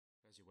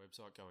your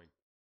website going?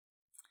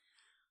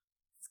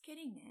 It's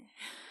getting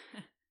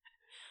there.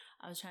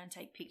 I was trying to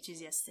take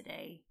pictures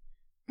yesterday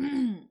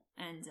and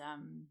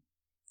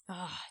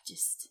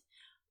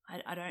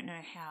I don't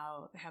know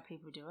how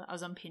people do it. I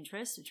was on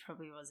Pinterest, which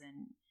probably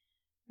wasn't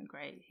a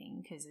great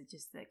thing because it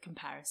just the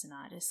comparison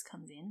artist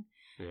comes in.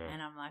 Yeah.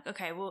 And I'm like,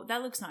 okay, well,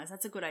 that looks nice.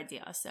 That's a good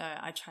idea. So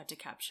I tried to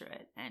capture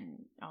it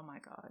and oh my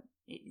God,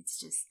 it's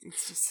just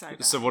so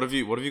bad. So what have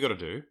you got to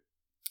do?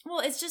 Well,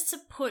 it's just to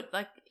put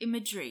like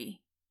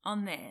imagery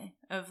on there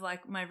of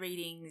like my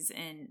readings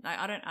and like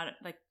I don't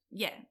like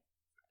yeah.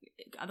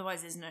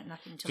 Otherwise, there's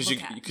nothing to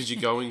look at. Because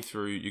you're going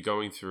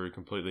through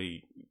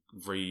completely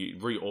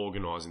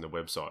reorganizing the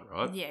website,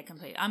 right? Yeah,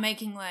 completely. I'm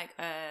making like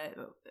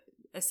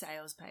a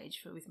sales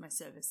page with my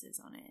services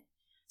on it.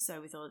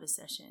 So with all the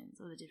sessions,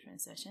 all the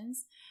different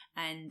sessions,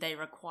 and they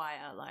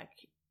require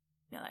like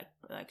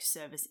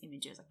service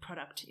images, like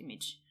product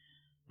images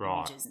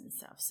and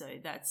stuff. So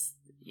that's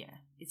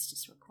it's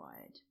just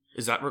required.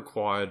 Is that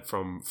required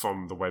from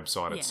the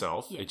website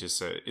itself? Yeah. It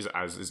just is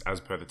as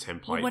per the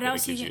template Well, what that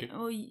else it gives you?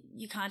 Well,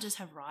 you can't just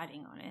have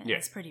writing on it. Yeah.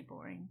 It's pretty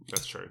boring.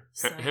 That's true.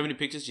 So, how many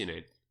pictures do you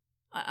need?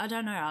 I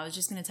don't know. I was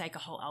just going to take a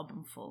whole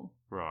album full.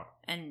 Right.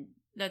 And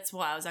that's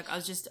why I was like,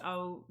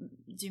 I'll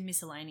do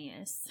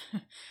miscellaneous.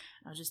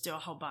 I'll just do a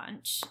whole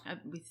bunch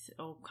with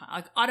all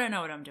kind. I don't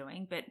know what I'm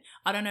doing, but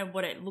I don't know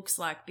what it looks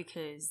like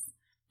because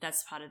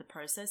that's part of the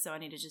process. So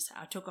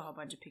I took a whole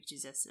bunch of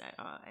pictures yesterday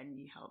and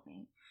you helped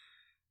me.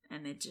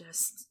 And they're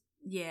just,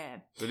 yeah.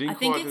 They didn't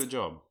quite do the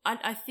job.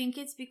 I think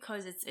it's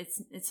because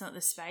it's not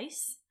the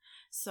space.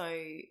 So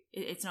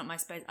it's not my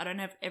space. I don't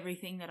have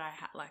everything that I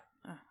have. Like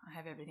I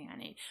have everything I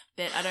need,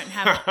 but I don't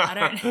have.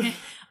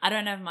 I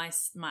don't have my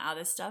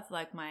other stuff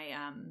like my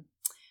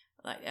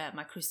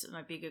my crystal,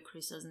 my bigger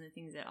crystals and the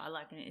things that I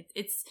like. And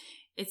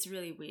it's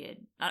really weird.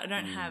 I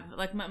don't have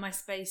like my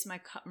space.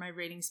 My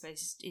reading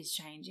space is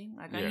changing.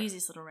 Like I use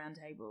this little round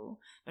table,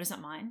 but it's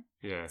not mine.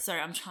 Yeah. So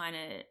I'm trying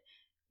to.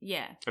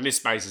 Yeah. And this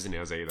space isn't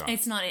ours either.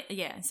 It's not.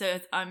 Yeah.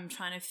 So I'm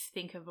trying to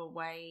think of a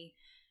way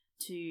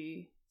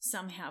to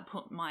somehow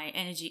put my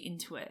energy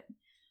into it.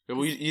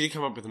 Well, you did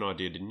come up with an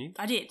idea, didn't you?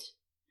 I did.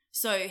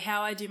 So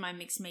how I do my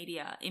mixed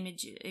media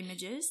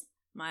images,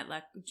 my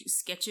like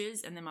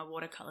sketches and then my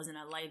watercolors, and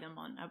I lay them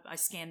on. I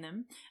scan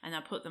them and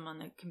I put them on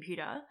the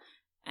computer,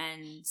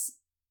 and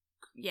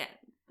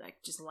like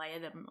just layer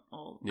them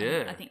all.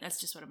 Yeah. I think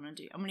that's just what I'm going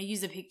to do. I'm going to use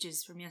the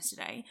pictures from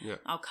yesterday. Yeah.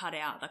 I'll cut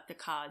out like the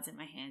cards in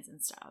my hands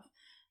and stuff.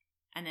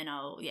 And then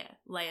I'll,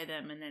 layer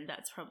them. And then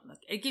that's probably, like,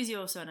 it gives you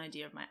also an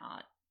idea of my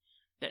art.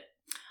 But,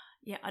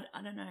 yeah,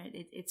 I don't know.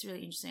 It's really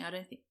interesting. I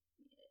don't think,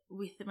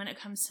 when it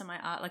comes to my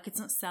art, like,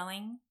 it's not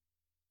selling.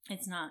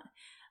 It's not,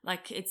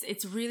 like,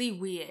 it's really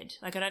weird.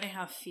 Like, I don't know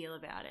how I feel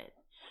about it.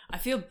 I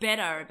feel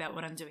better about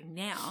what I'm doing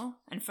now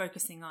and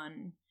focusing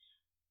on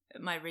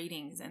my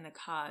readings and the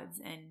cards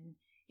and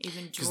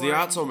even drawing. Because the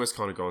art's almost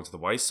kind of gone to the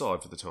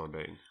wayside for the time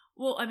being.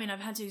 Well, I mean, I've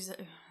had to use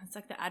it. It's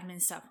like the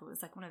admin stuff.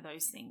 It's like one of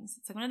those things.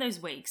 It's like one of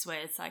those weeks where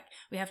it's like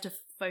we have to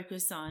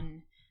focus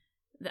on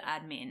the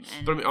admin.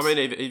 And but I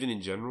mean, even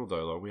in general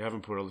though, like we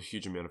haven't put a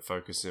huge amount of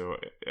focus or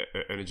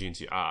energy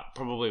into art.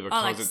 Probably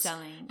because it's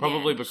selling.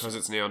 Because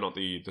it's now not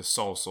the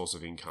sole source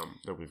of income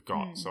that we've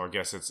got. So I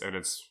guess it's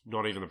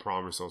not even the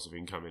primary source of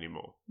income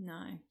anymore.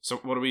 No. So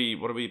what do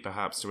we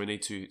perhaps do? We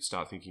need to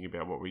start thinking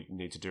about what we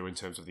need to do in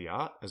terms of the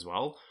art as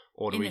well,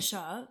 or do in the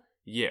shop.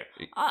 Yeah.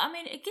 I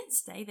mean, it can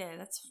stay there.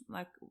 That's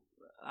like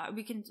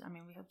we can. I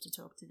mean, we have to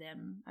talk to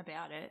them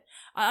about it.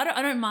 I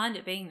don't mind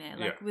it being there.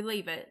 Like we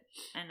leave it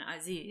and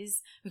as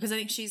is because I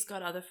think she's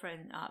got other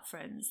art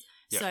friends.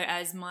 Yeah. So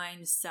as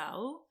mine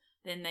sell,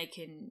 then they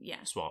can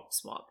swap.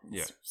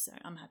 Yeah. So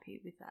I'm happy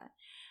with that.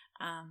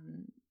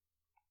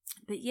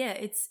 But yeah,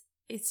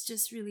 it's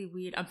just really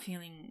weird. I'm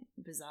feeling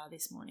bizarre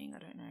this morning. I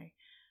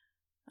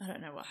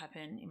don't know what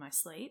happened in my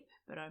sleep,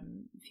 but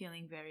I'm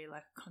feeling very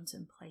like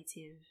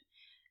contemplative.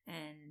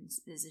 And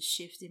there's a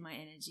shift in my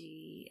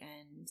energy,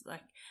 and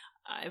like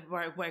I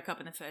woke up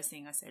and the first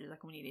thing I said is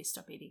like we need to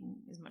stop eating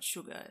as much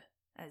sugar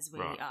as we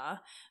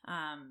are,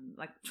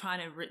 like trying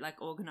to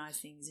like organize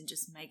things and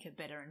just make a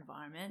better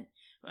environment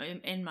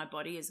in my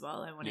body as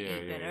well. I want to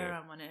eat better.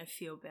 I want to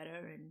feel better,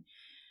 and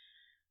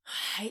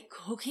I hate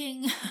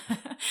cooking.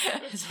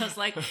 So I was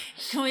like,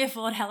 can we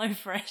afford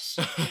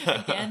HelloFresh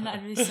again?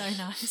 That'd be so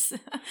nice.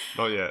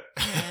 Not yet.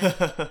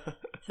 Yeah.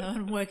 So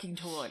I'm working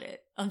toward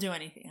it. I'll do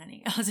anything,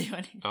 honey. I'll do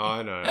anything. Oh,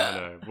 I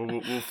know.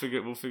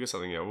 We'll figure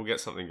something out. We'll get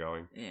something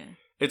going. Yeah.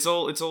 It's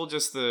all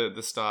just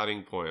the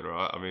starting point,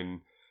 right? I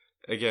mean,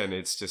 again,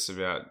 it's just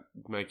about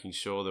making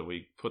sure that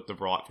we put the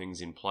right things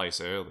in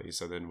place early,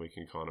 so then we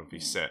can kind of be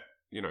set,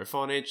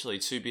 financially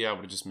to be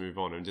able to just move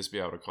on and just be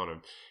able to kind of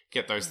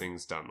get those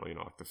things done,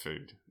 like the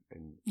food,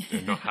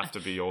 and not have to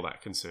be all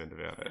that concerned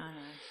about it.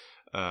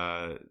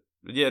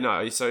 I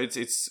know. So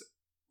it's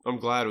I'm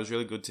glad. It was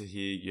really good to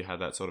hear you had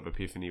that sort of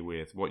epiphany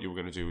with what you were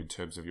going to do in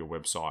terms of your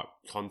website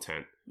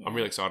content. Yeah. I'm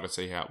really excited to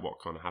see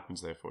what kind of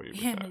happens there for you.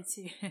 Yeah, me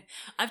too.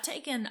 I've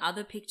taken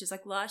other pictures,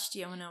 like last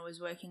year when I was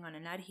working on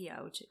an ad here,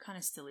 which it kind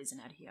of still is an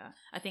ad here.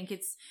 I think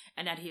it's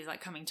an ad here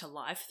like coming to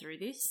life through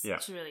this. Yeah.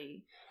 It's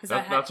really...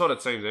 That's what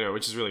it seems, anyway,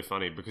 which is really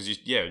funny because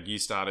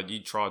you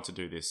tried to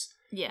do this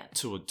yeah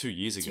 2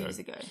 years ago. 2 years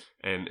ago.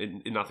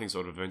 And nothing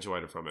sort of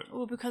eventuated from it.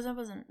 Well, because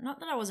not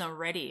that I wasn't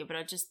ready, but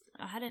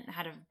I hadn't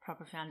had a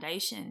proper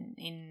foundation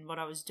in what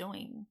I was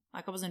doing.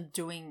 Like I wasn't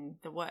doing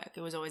the work.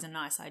 It was always a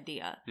nice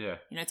idea. Yeah.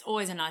 You know, it's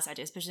always a nice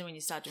idea, especially when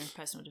you start doing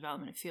personal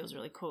development. It feels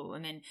really cool.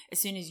 And then as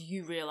soon as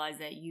you realize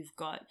that you've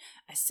got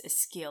a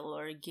skill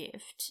or a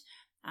gift,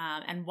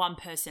 and one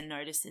person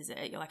notices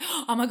it, you're like,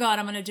 oh my God,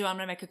 I'm going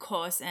to make a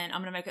course and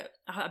I'm going to make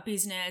a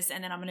business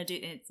and then I'm going to do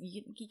it.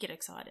 You get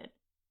excited.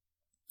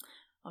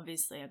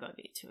 Obviously, I got a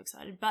bit too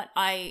excited, but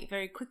I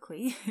very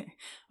quickly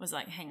was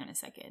like, hang on a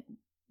second,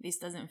 this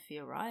doesn't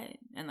feel right.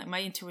 And like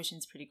my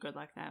intuition's pretty good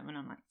like that when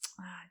I'm like,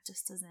 it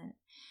just doesn't,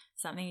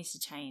 something needs to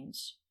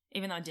change.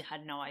 Even though I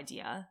had no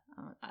idea,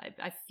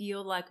 I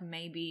feel like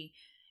maybe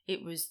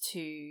it was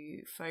to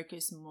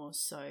focus more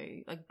so,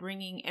 like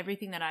bringing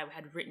everything that I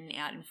had written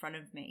out in front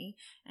of me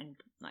and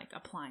like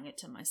applying it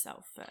to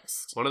myself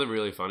first. One of the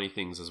really funny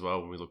things as well,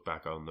 when we look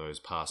back on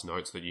those past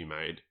notes that you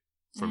made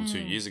from 2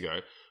 years ago,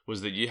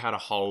 was that you had a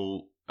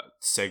whole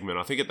segment.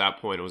 I think at that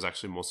point it was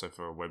actually more so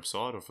for a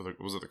website or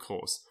was it the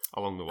course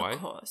along the way? Of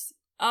course.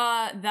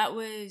 That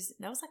was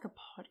like a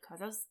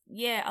podcast.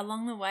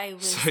 Along the way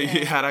was... So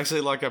you had actually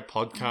like a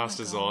podcast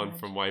design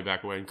from way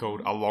back when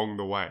called Along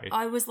the Way.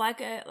 I was like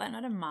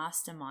not a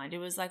mastermind. It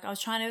was like I was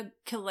trying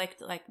to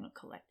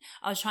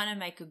I was trying to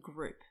make a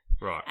group.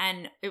 Right.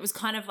 And it was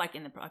kind of like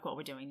like what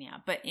we're doing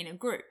now, but in a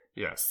group.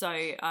 Yeah. So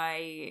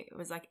I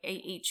was like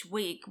each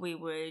week we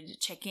would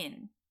check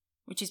in,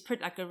 which is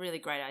like a really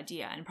great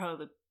idea and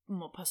probably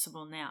more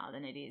possible now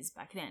than it is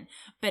back then.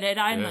 But it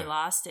only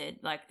lasted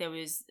like there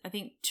was, I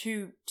think,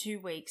 two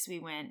weeks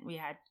we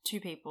had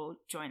 2 people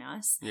join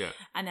us. Yeah.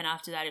 And then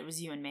after that it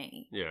was you and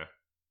me. Yeah.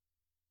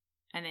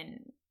 And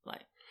then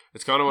like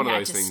it's kind of one of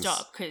those things. things.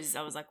 Stop because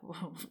I was like,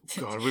 whoa,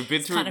 God, we've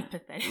been through kind of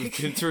pathetic.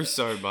 We've been through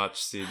so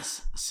much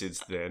since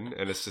then,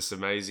 and it's just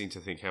amazing to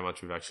think how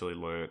much we've actually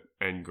learnt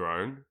and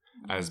grown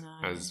as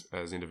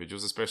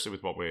individuals, especially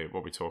with what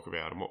we talk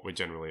about and what we're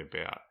generally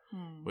about.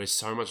 We're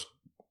so much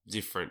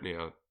different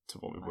now to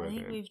what we were then.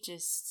 I think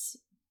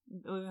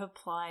we've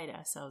applied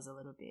ourselves a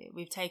little bit.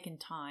 We've taken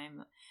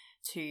time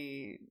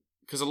to...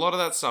 Because a lot of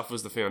that stuff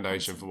was the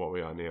foundation for what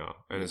we are now.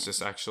 And it's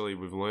just actually,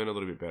 we've learned a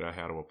little bit better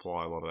how to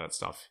apply a lot of that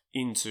stuff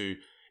into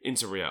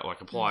reality,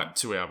 like apply it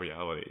to our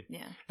reality.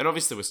 Yeah. And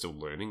obviously we're still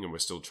learning and we're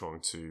still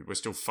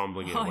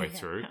fumbling our way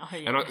through. Oh,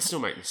 yeah. And I still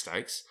make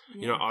mistakes.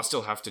 Yeah. You know, I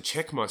still have to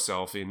check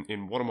myself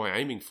in what am I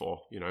aiming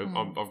for? You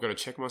know, I've got to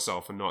check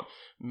myself and not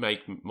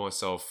make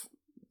myself,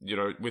 you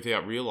know,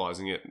 without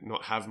realizing it,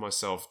 not have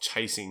myself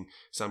chasing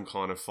some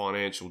kind of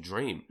financial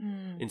dream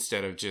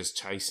instead of just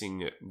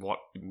chasing what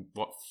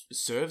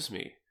serves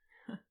me,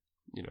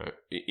 you know,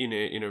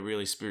 in a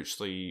really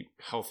spiritually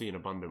healthy and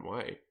abundant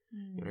way.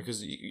 You know,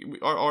 because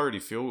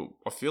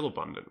I feel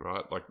abundant,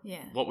 right? Like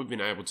what we've been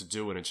able to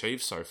do and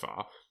achieve so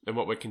far and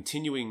what we're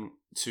continuing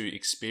to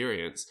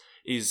experience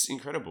is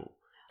incredible.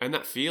 And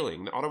that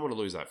feeling, I don't want to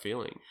lose that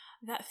feeling.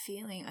 That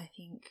feeling, I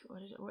think,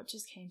 what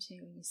just came to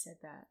me when you said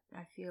that?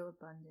 I feel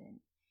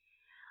abundant.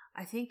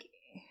 I think,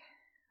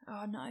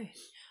 oh no,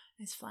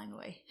 it's flying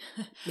away.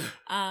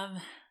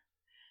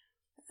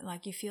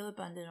 Like you feel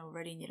abundant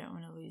already and you don't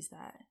want to lose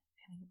that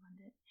feeling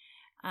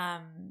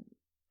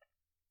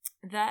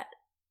abundant.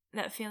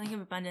 That feeling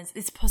of abundance,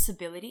 it's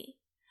possibility.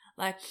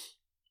 Like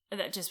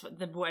that just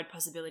the word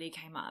possibility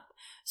came up.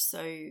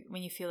 So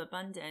when you feel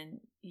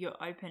abundant,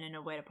 you're open and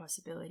aware to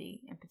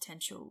possibility and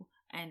potential.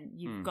 And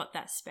you've got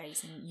that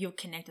space and you're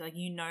connected. Like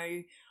you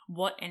know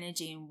what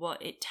energy and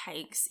what it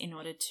takes in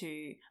order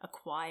to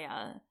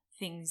acquire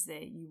things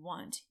that you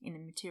want in the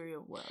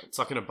material world. It's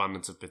like an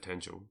abundance of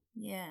potential.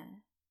 Yeah.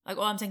 Like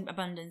I'm saying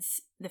abundance,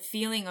 the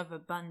feeling of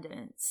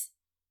abundance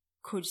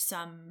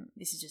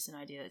this is just an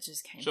idea that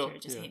just came through,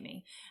 it just hit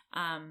me.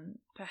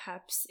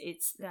 Perhaps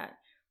it's that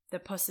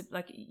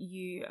like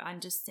you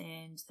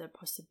understand the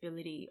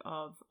possibility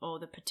of all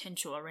the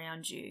potential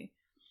around you.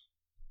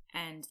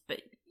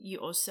 But you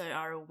also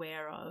are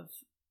aware of,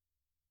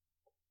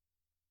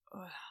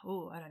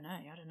 I don't know.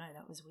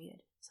 That was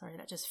weird. Sorry,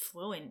 that just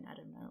flew in out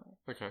of nowhere.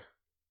 Okay.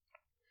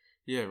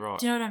 Yeah, right.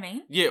 Do you know what I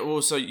mean? Yeah,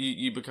 also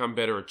you become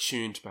better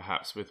attuned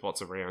perhaps with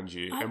what's around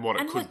you and what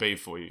it could be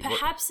for you.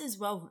 Perhaps as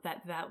well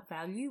that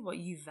value, what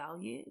you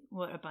value,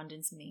 what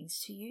abundance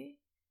means to you,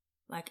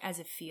 like as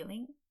a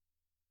feeling.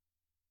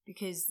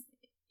 Because,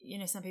 you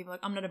know, some people are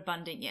like, I'm not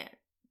abundant yet.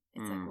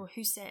 It's like, well,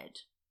 who said?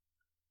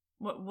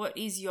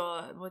 What's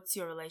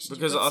your relationship?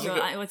 Because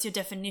what's your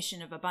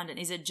definition of abundant?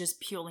 Is it just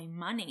purely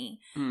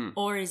money,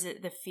 or is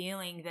it the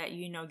feeling that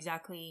you know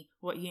exactly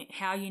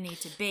how you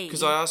need to be?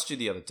 Because I asked you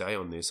the other day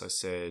on this, I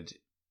said,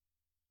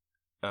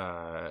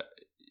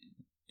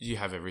 you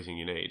have everything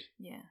you need.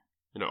 Yeah.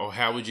 Or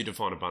how would you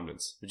define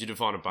abundance? Would you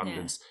define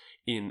abundance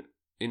in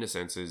a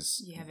sense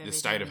as You have the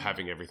state of everything.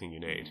 having everything you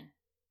need? Yeah.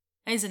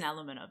 There's an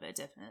element of it,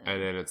 definitely.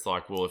 And then it's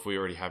like, well, if we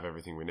already have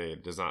everything we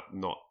need, does that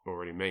not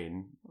already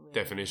mean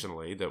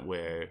definitionally that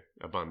we're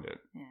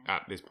abundant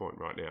at this point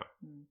right now?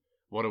 Mm.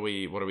 What are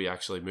we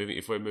actually moving?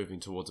 If we're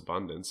moving towards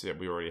abundance,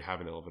 we already have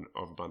an element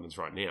of abundance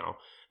right now,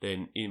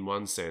 then in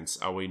one sense,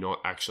 are we not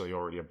actually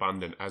already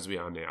abundant as we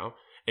are now?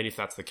 And if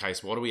that's the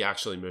case, what are we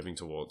actually moving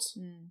towards?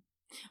 Mm.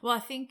 Well, I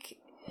think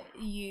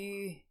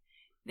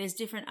there's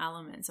different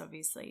elements,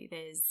 obviously.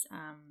 There's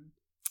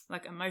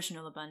like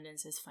emotional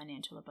abundance, there's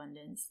financial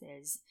abundance,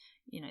 there's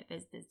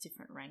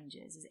different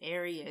ranges, there's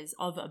areas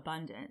of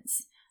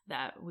abundance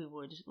that we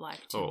would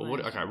like to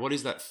what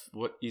is that?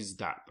 What is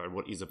that though?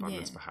 What is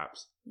abundance,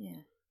 perhaps? Yeah.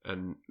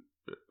 And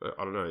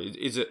I don't know.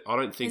 Is it? I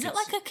don't think. Is it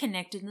like a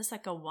connectedness,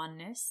 like a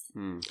oneness?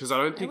 Because I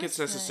don't think it's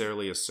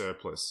necessarily a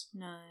surplus.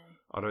 No.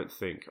 I don't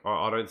think.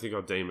 I don't think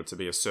I deem it to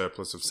be a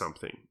surplus of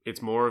something.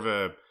 It's more of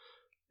a.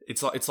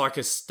 It's like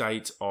a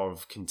state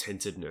of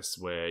contentedness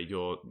where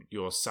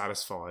you're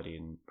satisfied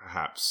in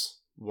perhaps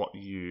what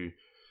you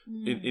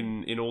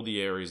in all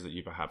the areas that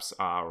you perhaps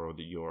are or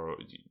that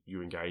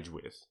you engage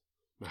with.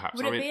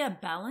 Perhaps would it be a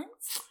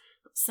balance,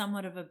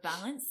 somewhat of a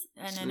balance,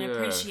 and an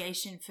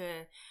appreciation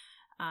for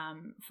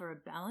a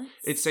balance?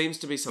 It seems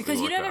to be something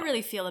because you like never that.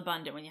 really feel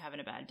abundant when you're having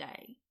a bad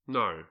day.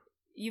 No.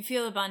 You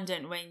feel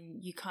abundant when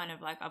you kind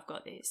of like, I've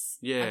got this.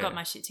 Yeah. I've got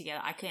my shit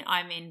together.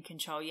 I'm in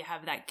control. You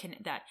have that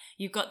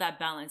you've got that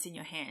balance in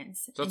your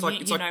hands. So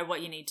you know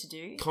what you need to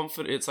do.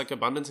 It's like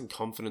abundance and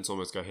confidence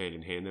almost go hand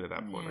in hand at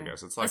that point, I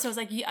guess. It's like, so it's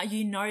like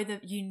you know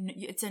that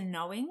it's a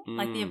knowing.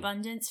 Like the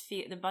abundant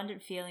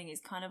feeling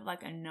is kind of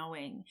like a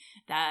knowing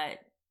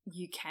that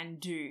you can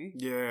do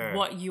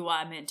what you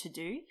are meant to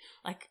do.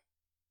 Like,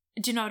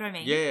 do you know what I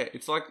mean? Yeah,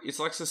 it's like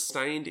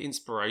sustained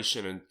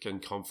inspiration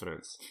and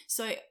confidence.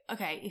 So,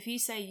 okay, if you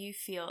say you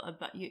feel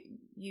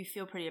you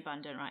feel pretty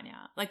abundant right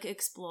now, like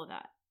explore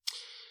that.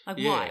 Like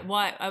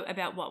why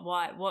about what?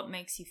 Why? What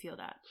makes you feel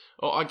that?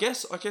 Oh, I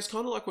guess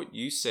kind of like what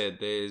you said.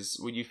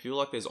 When you feel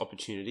like there's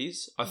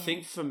opportunities. I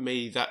think for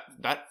me that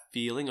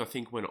feeling. I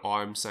think when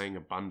I'm saying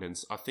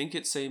abundance, I think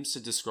it seems to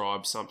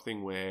describe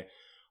something where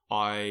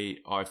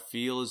I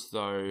feel as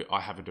though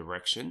I have a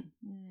direction.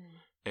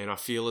 And I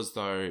feel as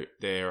though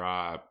there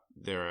are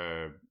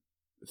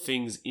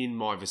things in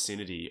my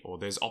vicinity, or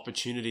there's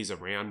opportunities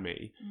around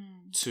me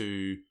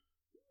to,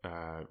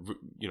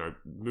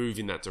 move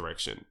in that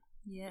direction.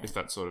 Yeah. If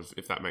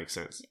that makes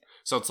sense. Yeah.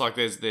 So it's like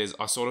I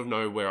sort of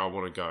know where I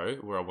want to go,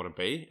 where I want to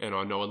be, and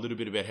I know a little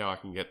bit about how I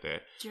can get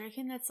there. Do you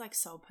reckon that's like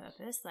soul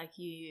purpose? Like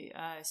you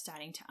are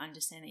starting to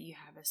understand that you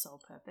have a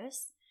soul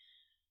purpose?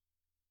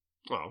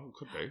 Well, it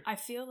could be. I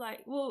feel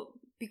like,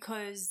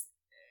 because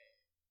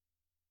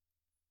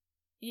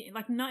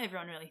like not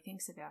everyone really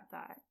thinks about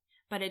that,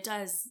 but it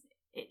does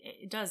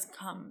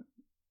come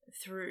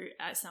through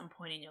at some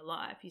point in your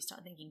life. You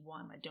start thinking,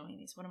 why am I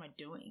doing this? What am I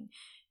doing?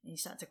 And you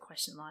start to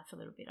question life a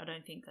little bit. I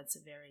don't think that's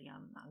a very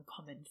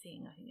uncommon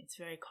thing. I think it's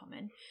very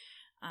common.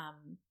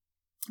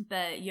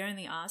 But you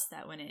only ask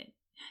that when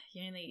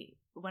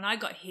I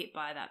got hit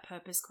by that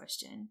purpose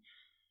question,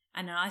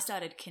 and then I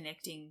started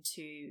connecting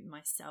to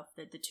myself,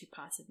 the two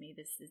parts of me,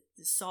 the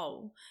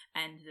soul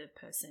and the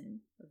person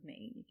of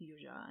me,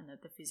 Yuja, and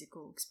the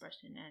physical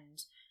expression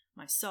and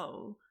my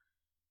soul.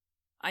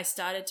 I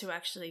started to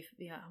actually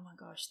be like, oh my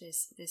gosh,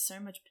 there's so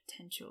much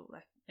potential.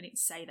 Like, I didn't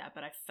say that,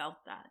 but I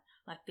felt that.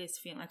 Like this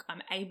feeling like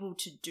I'm able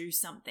to do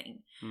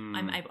something.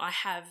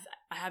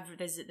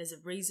 There's a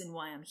reason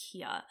why I'm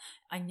here.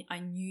 I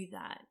knew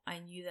that. I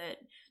knew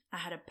that I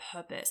had a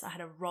purpose. I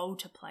had a role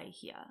to play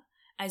here.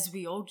 As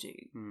we all do.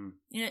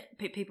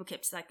 People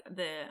kept like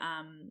the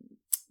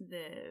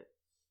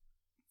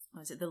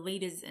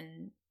leaders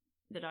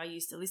that I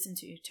used to listen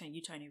to,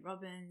 Tony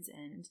Robbins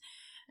and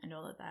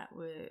all of that,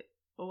 were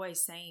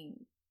always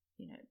saying,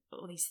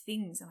 all these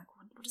things. I'm like,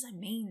 what does that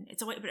mean?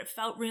 But it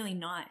felt really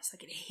nice.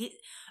 Like it hit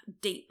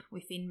deep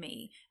within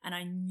me, and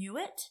I knew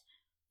it.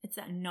 It's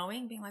that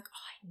knowing, being like,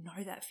 oh, I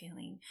know that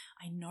feeling.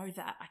 I know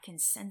that. I can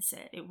sense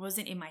it. It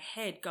wasn't in my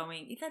head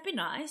going, that'd be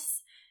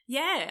nice.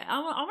 Yeah, I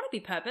want to be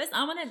purpose.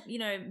 I want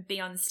to, be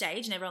on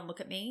stage and everyone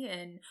look at me,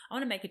 and I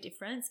want to make a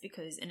difference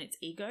and it's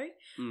ego.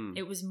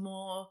 It was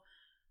more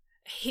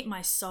hit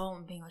my soul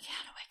and being like,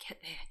 how do I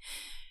get there?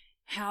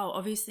 How,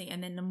 obviously.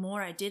 And then the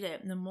more I did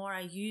it, the more I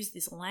used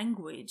this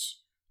language,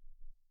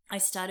 I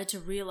started to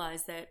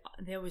realize that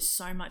there was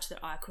so much that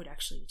I could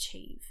actually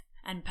achieve.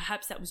 And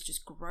perhaps that was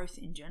just growth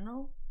in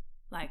general.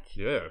 Like,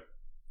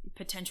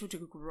 potential to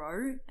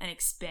grow and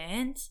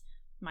expand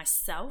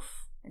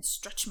myself and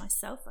stretch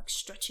myself. Like,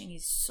 stretching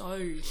is so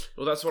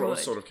well, that's what good.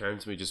 I sort of came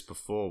to me just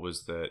before,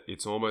 was that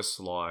it's almost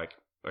like,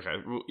 okay,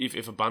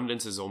 if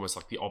abundance is almost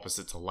like the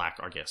opposite to lack,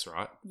 I guess,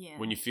 right? Yeah.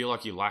 When you feel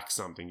like you lack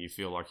something, you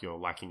feel like you're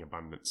lacking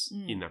abundance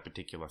in that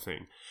particular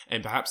thing.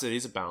 And perhaps it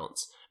is a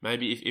balance.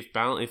 Maybe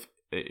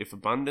if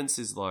abundance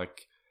is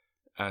like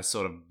a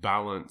sort of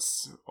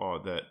balance, or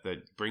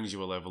that brings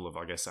you a level of,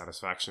 I guess,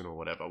 satisfaction or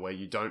whatever, where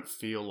you don't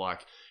feel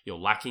like you're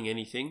lacking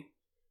anything,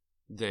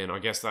 then I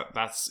guess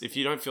that's if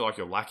you don't feel like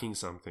you're lacking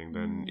something,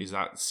 then is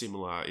that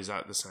similar? Is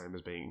that the same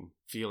as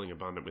feeling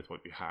abundant with what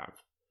you have,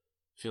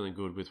 feeling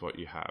good with what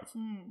you have?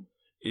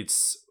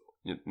 It's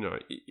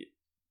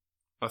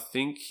I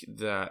think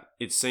that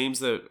it seems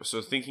that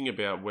so thinking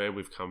about where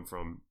we've come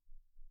from,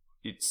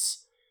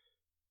 it's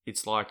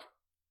like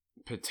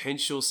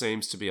potential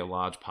seems to be a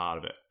large part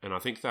of it, and I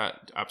think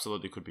that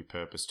absolutely could be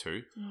purpose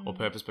too, or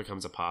purpose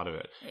becomes a part of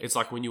it. It's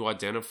like when you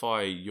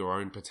identify your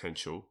own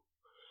potential.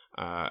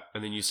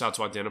 And then you start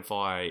to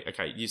identify,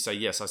 okay, you say,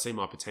 yes, I see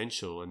my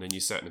potential. And then you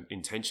set an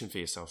intention for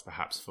yourself,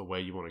 perhaps, for where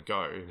you want to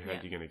go and how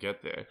you're going to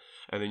get there.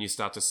 And then you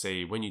start to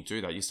see, when you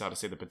do that, you start to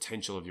see the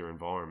potential of your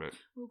environment.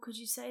 Well, could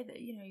you say that,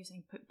 you're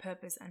saying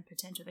purpose and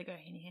potential, they go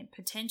hand in hand.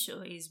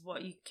 Potential is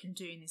what you can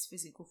do in this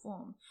physical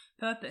form.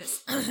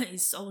 Purpose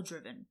is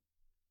soul-driven.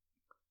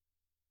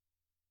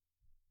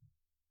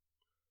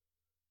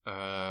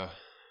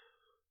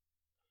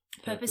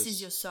 Purpose is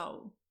your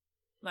soul.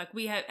 Like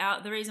we have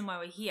the reason why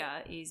we're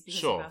here is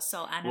because of our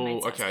soul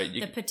animates us.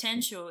 The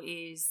potential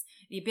is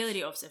the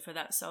ability also for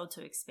that soul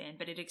to expand,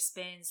 but it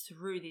expands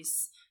through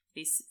this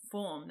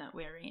form that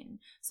we're in.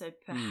 So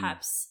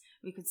perhaps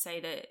we could say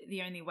that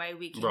the only way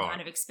we can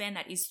kind of expand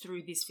that is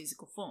through this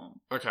physical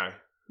form. Okay.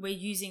 We're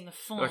using the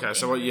form. Okay,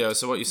 so what you're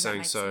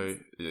saying, so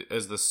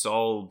as the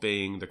soul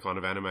being the kind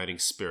of animating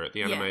spirit,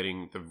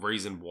 the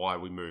reason why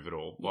we move at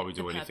all, why we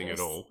do anything at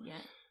all. Yeah.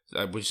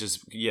 Which is,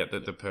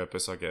 the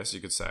purpose, I guess you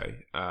could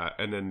say.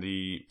 And then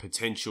the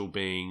potential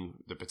being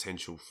the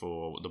potential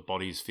for the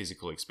body's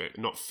physical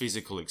expansion, not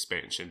physical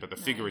expansion, but the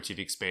figurative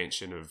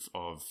expansion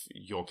of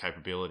your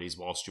capabilities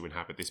whilst you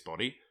inhabit this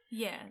body.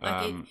 Yeah,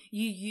 like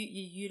you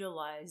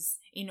utilize,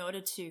 in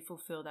order to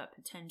fulfill that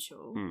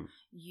potential,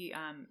 the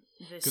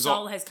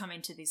soul has come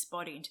into this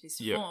body, into this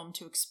form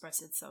to express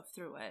itself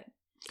through it.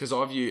 Because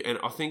I view, and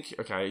I think,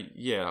 I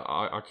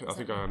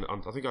think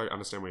I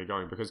understand where you're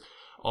going, because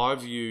I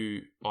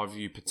view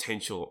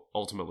potential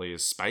ultimately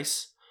as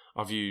space.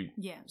 I view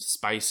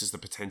space as the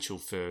potential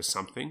for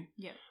something.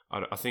 Yeah.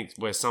 I think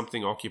where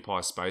something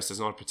occupies space, there's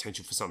not a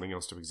potential for something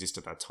else to exist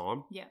at that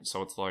time. Yeah.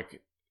 So it's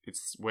like,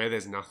 it's where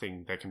there's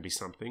nothing, there can be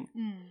something.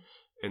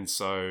 And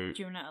so... Do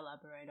you want to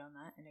elaborate on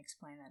that and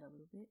explain that a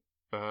little bit?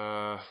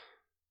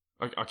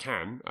 I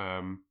can.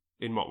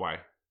 In what way?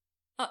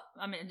 Oh,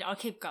 I mean, I'll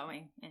keep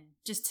going, and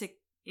just to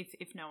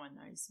if no one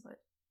knows, but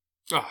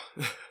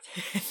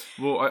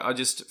well, I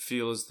just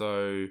feel as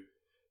though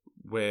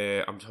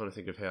where I'm trying to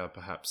think of how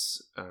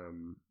perhaps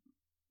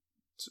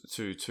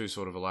to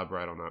sort of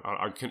elaborate on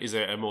that. Is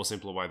there a more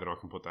simpler way that I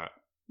can put that?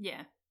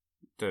 Yeah.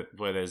 That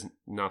where there's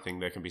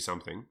nothing, there can be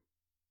something.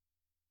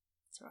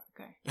 That's right.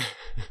 Okay.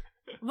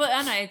 Well,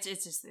 I know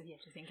it's just that you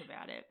have to think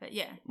about it, but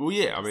yeah. Well,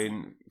 yeah, I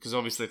mean, because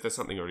obviously if there's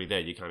something already there,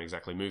 you can't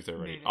exactly move there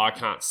already. I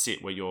can't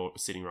sit where you're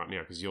sitting right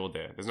now because you're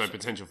there. There's no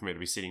potential for me to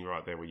be sitting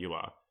right there where you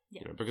are,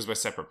 because we're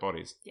separate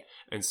bodies. Yeah.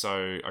 And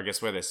so I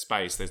guess where there's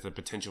space, there's the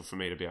potential for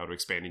me to be able to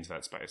expand into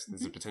that space.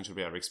 There's the potential to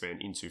be able to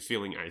expand into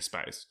filling a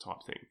space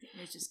type thing.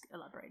 Yeah, it's just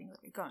elaborating a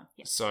little bit. Go on.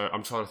 Yeah. So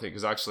I'm trying to think,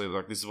 because actually,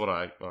 like, this is what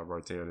I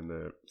wrote down in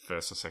the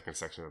first or second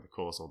section of the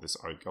course. All this,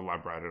 I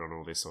elaborated on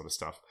all this sort of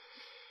stuff.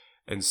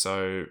 And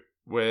so...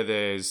 Where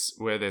there's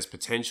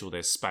potential,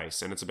 there's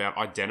space, and it's about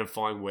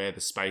identifying where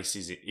the space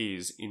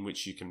is in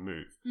which you can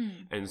move.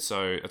 And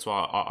so that's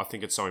why I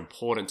think it's so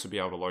important to be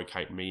able to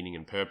locate meaning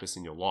and purpose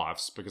in your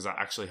lives, because that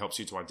actually helps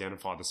you to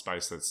identify the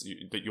space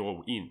that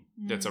you're in,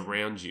 that's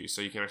around you,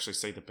 so you can actually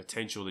see the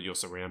potential that you're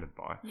surrounded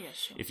by. Yeah,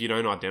 sure. If you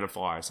don't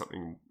identify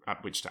something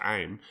at which to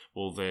aim,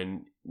 well,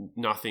 then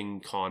nothing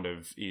kind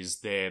of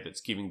is there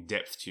that's giving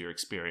depth to your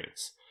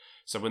experience.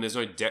 So when there's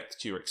no depth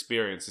to your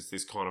experience, it's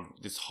this kind of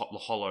this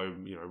hollow,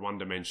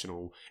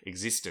 one-dimensional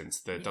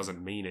existence that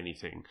doesn't mean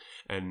anything.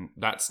 And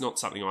that's not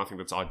something I think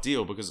that's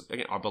ideal, because,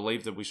 again, I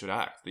believe that we should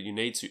act, that you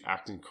need to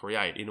act and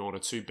create in order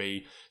to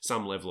be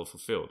some level of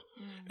fulfilled.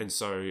 And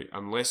so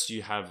unless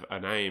you have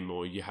an aim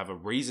or you have a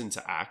reason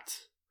to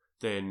act,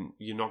 then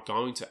you're not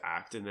going to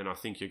act, and then I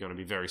think you're going to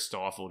be very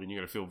stifled and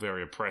you're going to feel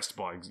very oppressed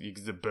by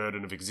the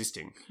burden of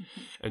existing.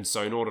 And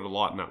so in order to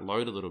lighten that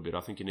load a little bit, I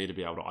think you need to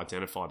be able to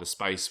identify the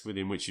space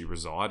within which you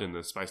reside and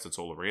the space that's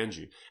all around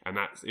you, and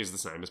that is the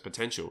same as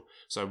potential.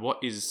 So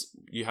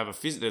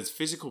there's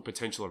physical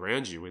potential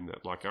around you in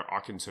that, like, I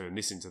can turn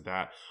this into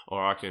that,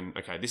 or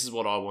this is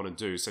what I want to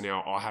do, so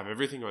now I have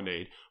everything I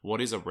need.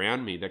 What is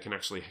around me that can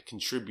actually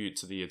contribute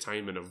to the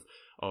attainment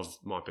of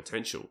my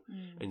potential?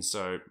 And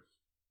so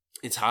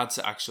it's hard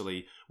to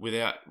actually,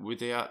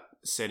 without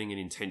setting an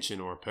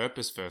intention or a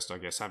purpose first, I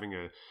guess, having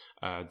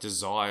a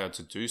desire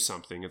to do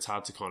something, it's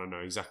hard to kind of know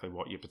exactly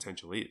what your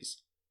potential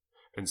is.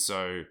 And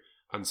so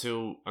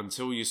until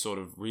you sort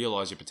of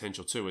realize your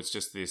potential too, it's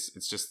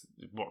just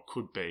what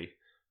could be,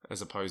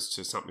 as opposed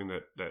to something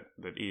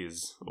that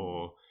is,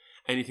 or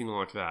anything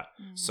like that.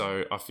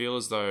 So I feel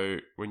as though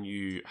when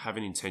you have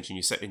an intention,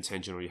 you set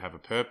intention, or you have a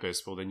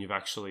purpose, well, then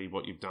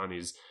what you've done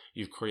is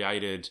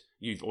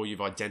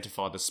you've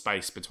identified the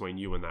space between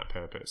you and that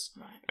purpose.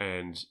 Right.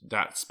 And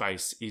that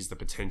space is the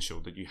potential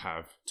that you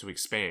have to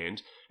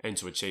expand and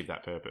to achieve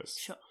that purpose.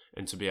 Sure.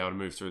 and to be able to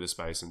move through the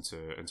space and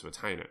to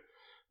attain it.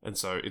 And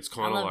so it's I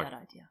kind of love like,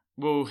 that idea.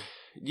 well,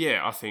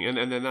 yeah, I think,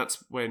 and then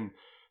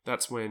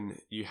that's when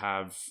you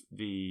have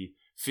the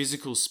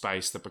physical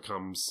space that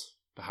becomes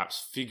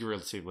perhaps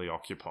figuratively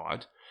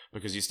occupied,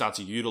 because you start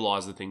to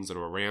utilize the things that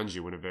are around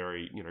you in a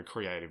very,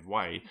 creative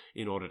way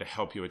in order to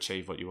help you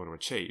achieve what you want to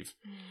achieve.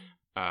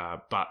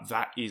 But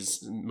that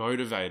is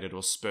motivated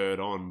or spurred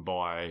on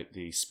by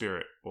the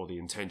spirit or the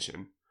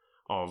intention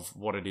of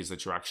what it is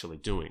that you're actually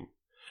doing.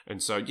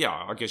 And so,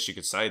 yeah, I guess you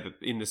could say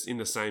that in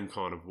the same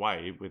kind of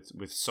way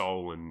with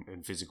soul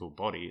and physical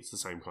body, it's the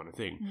same kind of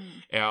thing.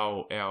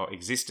 Our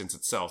existence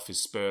itself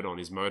is spurred on,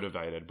 is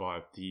motivated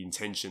by the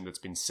intention that's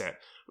been set,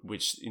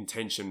 which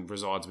intention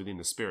resides within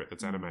the spirit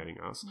that's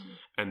animating us.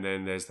 And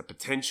then there's the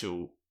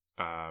potential,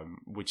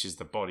 which is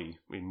the body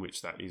in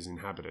which that is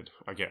inhabited,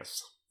 I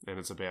guess. And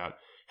it's about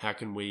how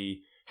can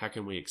we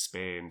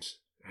expand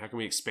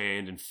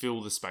and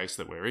fill the space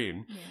that we're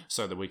in,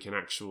 so that we can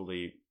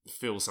actually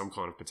fill some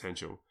kind of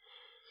potential.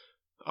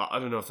 I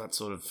don't know if that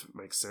sort of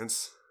makes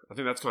sense. I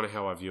think that's kind of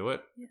how I view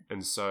it. Yeah.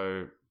 And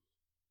so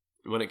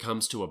when it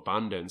comes to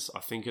abundance, I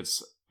think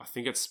it's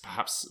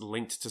perhaps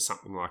linked to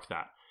something like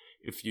that.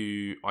 If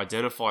you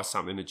identify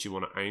something that you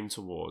want to aim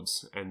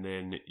towards, and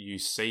then you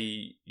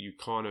feel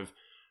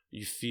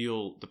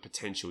the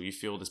potential, you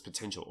feel this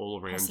potential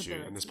all around you,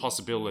 and there's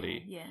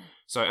possibility. Yeah.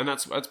 So, and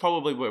that's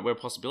probably where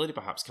possibility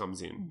perhaps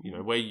comes in.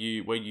 Where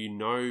you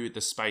know the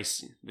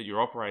space that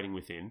you're operating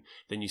within,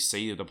 then you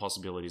see the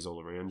possibilities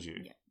all around you.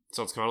 Yeah.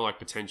 So it's kind of like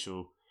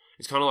potential.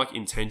 It's kind of like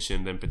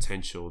intention, then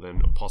potential,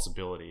 then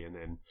possibility,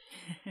 and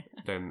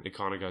then it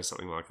kind of goes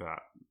something like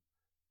that.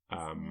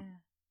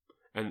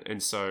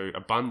 And so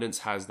abundance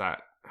has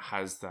that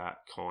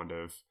kind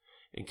of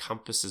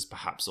encompasses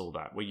perhaps all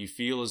that, where you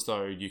feel as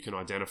though you can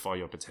identify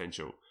your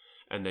potential,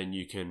 and then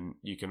you can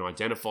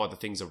identify the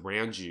things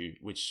around you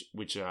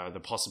which are the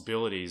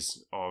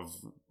possibilities of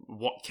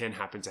what can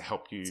happen to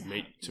help you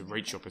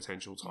reach your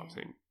potential type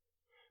thing.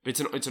 But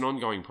it's an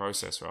ongoing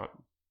process, right?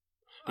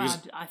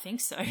 Because I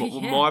think so.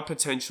 My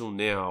potential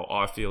now,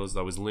 I feel as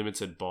though, is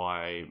limited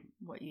by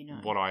what you know,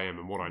 what I am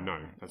and what I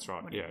know. That's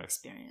right. What you've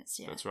experienced.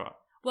 Yeah, that's right.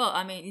 Well,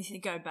 I mean, if you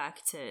go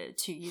back to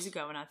 2 years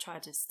ago when I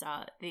tried to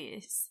start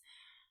this,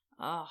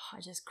 I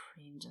just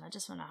cringe, and I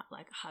just want to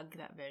hug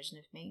that version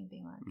of me and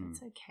being like,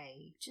 it's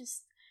okay,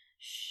 just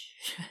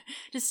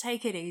just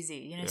take it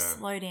easy,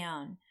 slow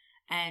down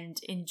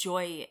and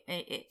enjoy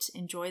it.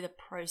 Enjoy the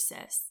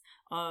process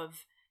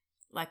of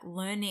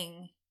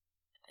learning.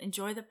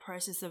 Enjoy the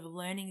process of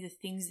learning the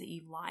things that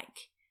you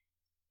like.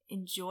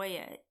 Enjoy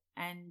it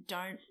and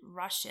don't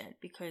rush it,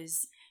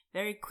 because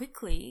very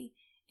quickly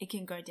it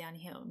can go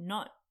downhill.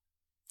 Not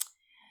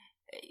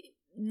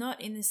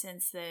in the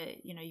sense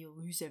that, you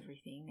lose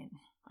everything,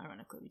 and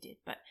ironically we did,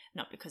 but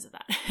not because of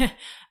that.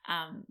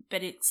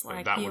 But it's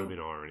like that would have been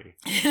irony.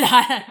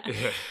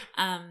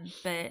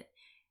 But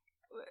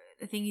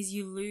the thing is,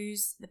 you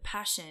lose the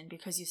passion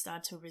because you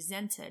start to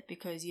resent it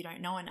because you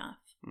don't know enough.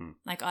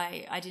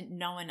 I didn't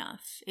know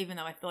enough, even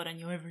though I thought I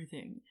knew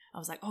everything. I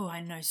was like, oh,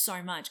 I know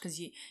so much, because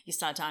you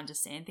start to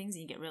understand things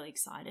and you get really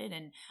excited.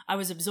 And I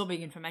was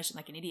absorbing information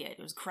like an idiot.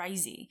 It was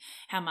crazy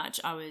how much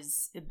I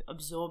was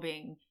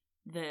absorbing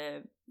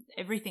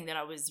everything that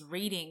I was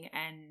reading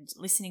and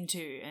listening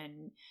to,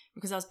 and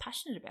because I was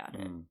passionate about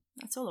it.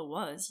 That's all it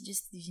was.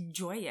 You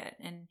enjoy it.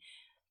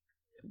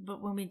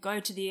 But when we go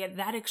to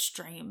that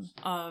extreme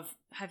of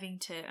having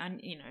to, and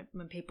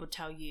when people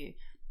tell you,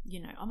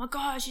 oh my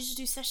gosh, you should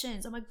do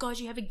sessions. Oh my gosh,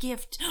 you have a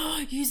gift.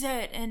 Use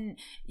it. And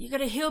you got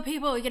to heal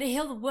people. You got to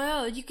heal the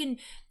world. You can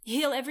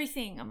heal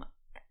everything.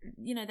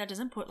 That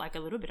doesn't put a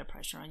little bit of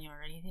pressure on you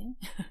or anything.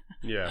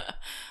 Yeah.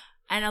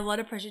 And a lot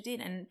of pressure did.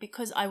 And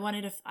because I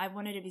wanted to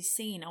be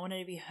seen, I wanted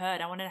to be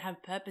heard, I wanted to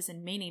have purpose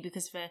and meaning,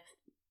 because for,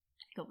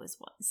 it was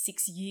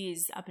 6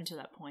 years up until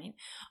that point,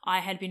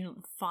 I had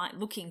been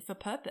looking for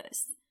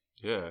purpose.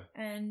 Yeah.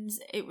 And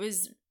it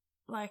was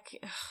I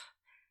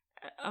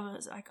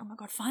was like, oh my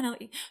God,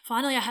 finally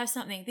I have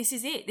something. This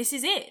is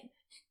it.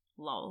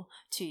 Lol.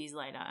 2 years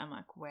later, I'm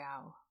like,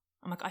 wow.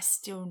 I'm like, I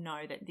still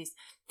know that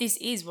this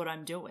is what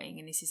I'm doing,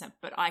 and this is something,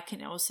 but I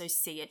can also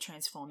see it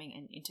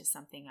transforming into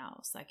something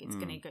else. It's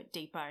going to go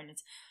deeper, and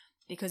it's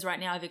because right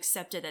now I've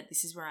accepted that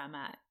this is where I'm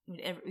at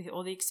with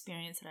all the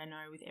experience that I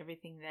know, with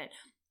everything that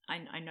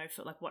I know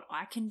for what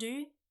I can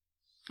do,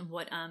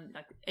 what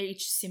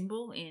each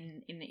symbol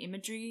in the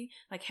imagery,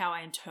 how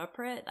I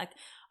interpret.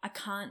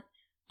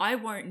 I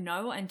won't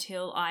know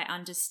until I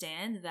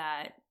understand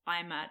that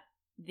I'm at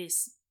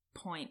this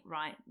point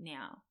right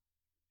now.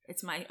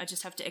 I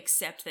just have to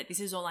accept that this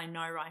is all I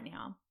know right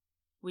now,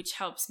 which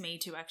helps me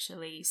to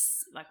actually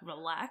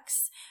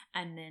relax,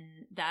 and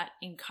then that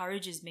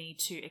encourages me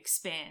to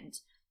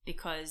expand,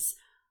 because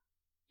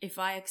if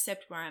I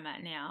accept where I'm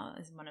at now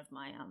as one of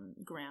my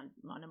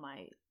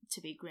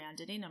to be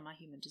grounded in, and my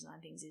human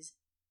design things is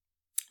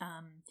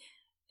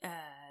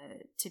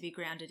to be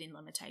grounded in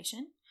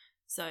limitation.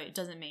 So it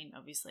doesn't mean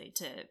obviously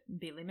to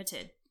be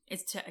limited.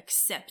 It's to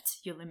accept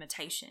your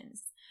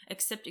limitations.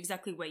 accept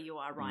exactly where you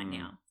are right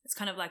now. It's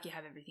kind of like you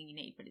have everything you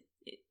need, but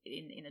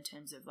in the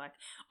terms of like,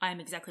 I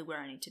am exactly where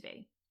I need to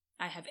be.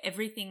 I have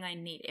everything I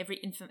need,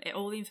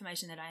 all the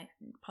information that I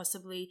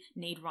possibly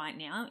need right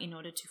now in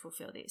order to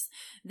fulfill this.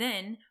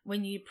 Then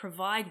when you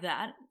provide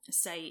that,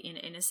 say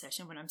in a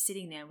session, when I'm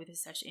sitting there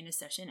in a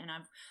session and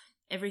I've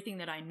everything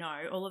that I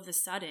know, all of a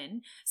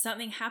sudden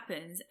something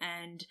happens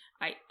and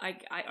I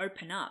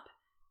open up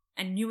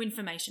and new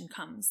information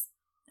comes.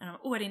 And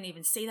I didn't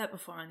even see that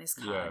before on this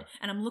card.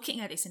 And I'm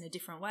looking at this in a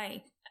different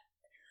way.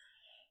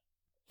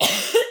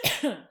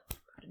 Pardon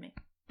me.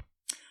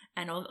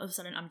 And all of a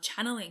sudden I'm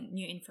channeling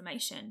new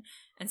information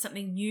and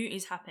something new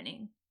is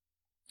happening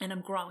and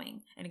I'm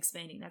growing and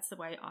expanding. That's the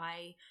way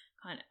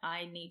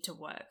I need to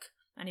work.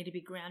 I need to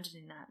be grounded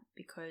in that,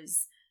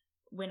 because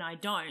when I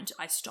don't,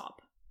 I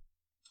stop.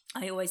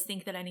 I always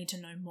think that I need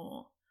to know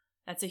more.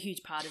 That's a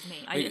huge part of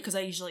me, because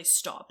I usually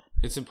stop.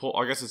 It's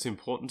important. I guess it's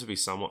important to be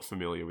somewhat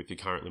familiar with your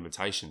current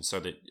limitations,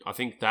 so that I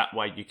think that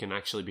way you can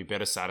actually be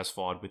better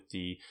satisfied with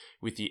the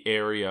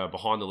area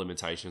behind the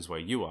limitations where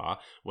you are,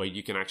 where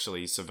you can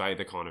actually survey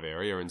the kind of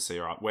area and see,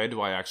 all right, where do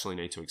I actually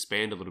need to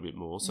expand a little bit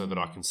more, so that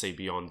I can see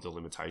beyond the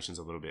limitations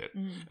a little bit.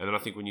 And then I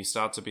think when you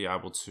start to be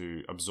able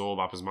to absorb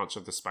up as much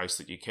of the space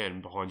that you can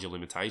behind your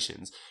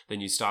limitations,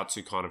 then you start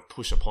to kind of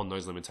push upon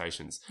those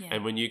limitations.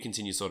 And when you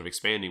continue sort of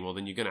expanding, well,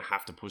 then you're going to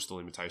have to push the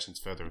limitations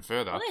further and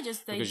further,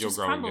 because you're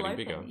growing, getting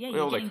bigger. Yeah,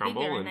 you're getting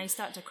bigger and they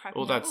start to crack.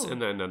 Well,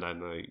 and then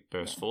they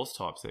burst forth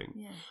type thing.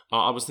 Yeah.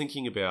 I was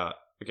thinking about,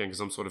 again, because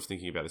I'm sort of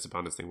thinking about this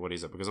abundance thing. What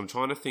is it? Because I'm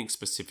trying to think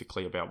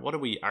specifically about what are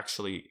we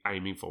actually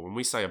aiming for when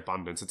we say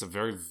abundance. It's a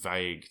very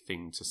vague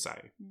thing to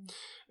say,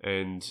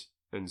 and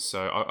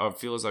so I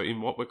feel as though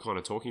in what we're kind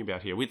of talking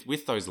about here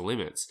with those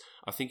limits,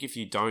 I think if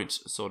you don't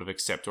sort of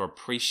accept or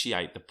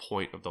appreciate the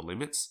point of the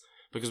limits.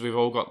 Because we've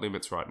all got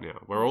limits right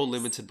now. We're all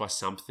limited by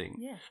something.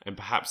 Yeah. And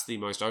perhaps the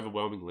most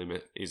overwhelming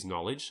limit is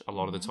knowledge a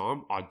lot of the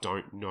time. I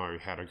don't know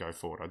how to go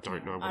forward. I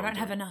don't know what I don't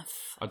have enough.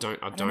 I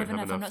don't have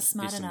enough. I'm not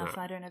smart enough.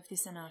 I don't have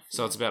this enough.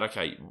 So it's about,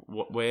 okay,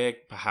 where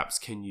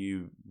can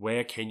you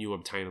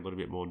obtain a little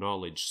bit more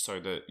knowledge so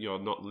that you're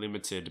not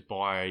limited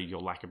by your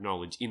lack of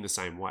knowledge in the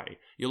same way.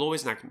 You'll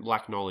always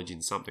lack knowledge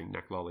in something.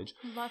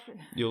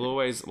 You'll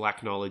always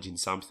lack knowledge in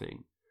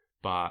something,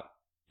 but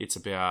it's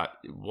about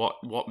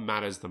what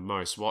matters the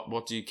most.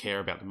 What do you care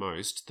about the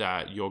most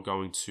that you're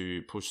going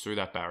to push through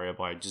that barrier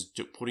by just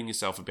putting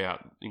yourself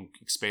about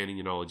expanding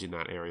your knowledge in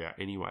that area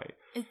anyway.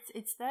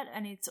 It's that,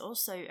 and it's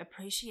also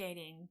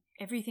appreciating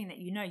everything that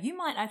you know. You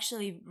might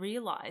actually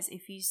realize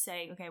if you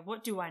say, okay,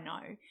 what do I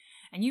know?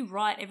 And you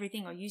write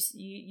everything, or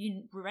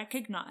you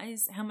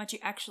recognize how much you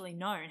actually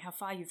know and how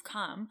far you've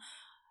come.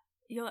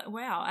 You're like,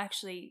 wow, I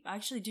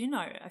actually do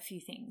know a few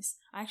things.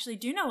 I actually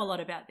do know a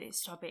lot about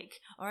this topic,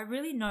 or I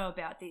really know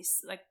about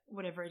this, like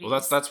whatever it is. Well,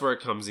 that's where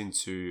it comes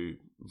into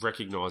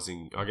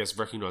recognizing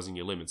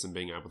your limits and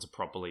being able to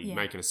properly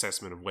make an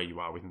assessment of where you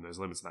are within those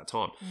limits at that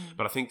time.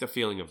 But I think the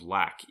feeling of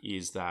lack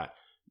is that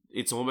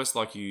it's almost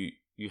like you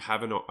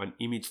have an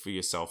image for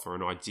yourself or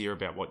an idea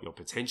about what your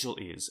potential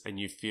is, and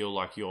you feel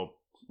like you're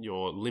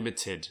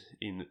limited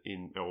in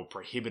or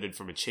prohibited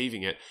from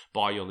achieving it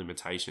by your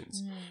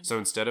limitations. So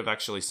instead of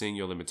actually seeing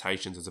your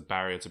limitations as a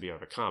barrier to be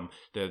overcome,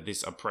 they're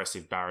this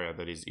oppressive barrier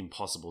that is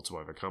impossible to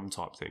overcome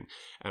type thing.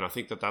 And I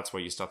think that's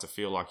where you start to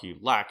feel like you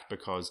lack,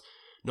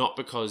 not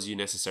because you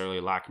necessarily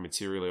lack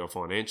materially or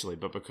financially,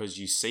 but because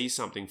you see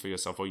something for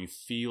yourself, or you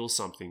feel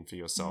something for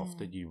yourself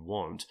that you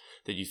want,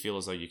 that you feel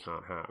as though you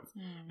can't have.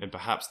 And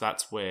perhaps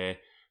that's where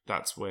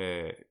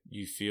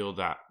you feel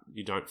that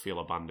you don't feel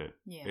abundant,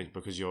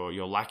 because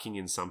you're lacking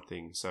in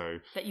something so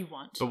that you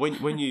want. But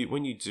when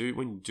you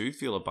do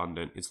feel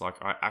abundant, it's like,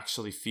 I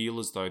actually feel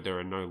as though there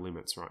are no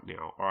limits right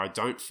now, or I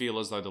don't feel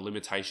as though the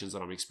limitations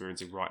that I'm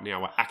experiencing right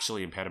now are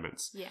actually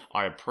impediments.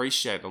 I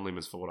appreciate the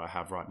limits for what I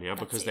have right now,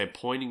 because they're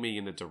pointing me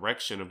in the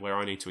direction of where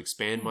I need to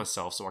expand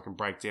myself, so I can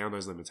break down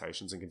those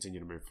limitations and continue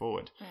to move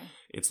forward.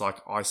 It's like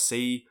I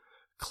see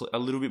a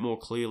little bit more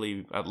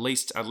clearly, at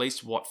least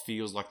what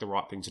feels like the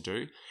right thing to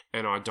do,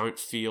 and I don't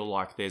feel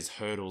like there's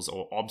hurdles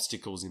or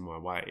obstacles in my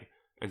way.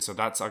 And so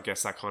that's, I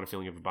guess, that kind of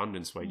feeling of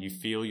abundance where you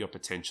feel your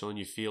potential and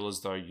you feel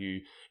as though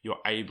you're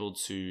able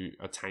to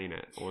attain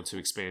it or to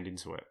expand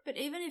into it. But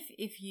even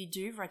if you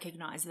do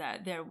recognize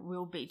that there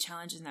will be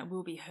challenges and there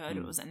will be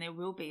hurdles and there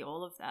will be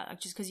all of that, like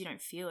just because you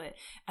don't feel it,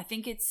 I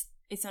think it's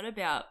not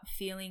about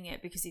feeling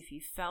it, because if you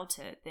felt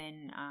it,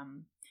 then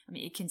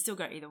it can still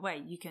go either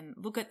way. You can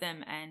look at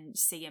them and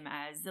see them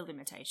as the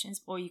limitations,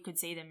 or you could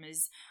see them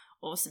as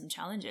awesome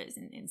challenges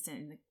in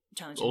the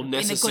challenges. Or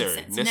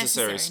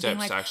necessary steps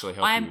like, to actually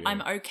help you.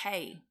 I'm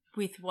okay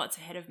with what's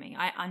ahead of me.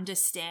 I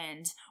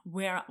understand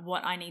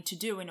what I need to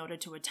do in order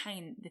to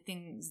attain the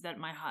things that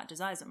my heart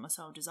desires, that my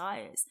soul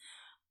desires.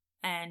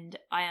 And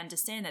I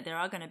understand that there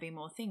are going to be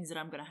more things that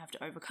I'm going to have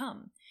to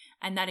overcome.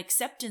 And that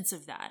acceptance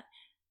of that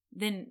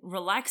then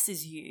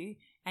relaxes you,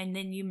 and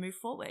then you move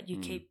forward. You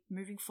keep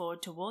moving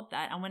forward toward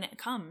that. And when it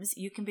comes,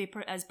 you can be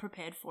as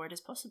prepared for it as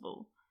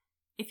possible.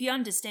 If you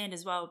understand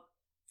as well,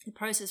 the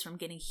process from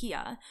getting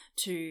here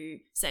to,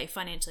 say,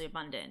 financially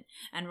abundant.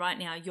 And right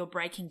now you're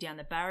breaking down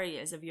the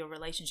barriers of your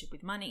relationship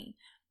with money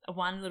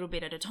one little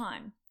bit at a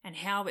time, and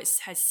how it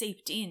has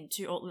seeped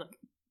into all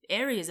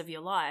areas of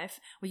your life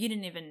where you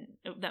didn't even,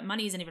 that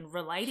money isn't even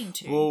relating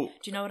to. Well, do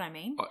you know what I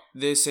mean?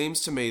 There seems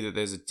to me that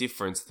there's a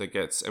difference that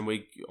gets, and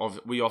we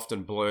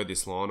often blur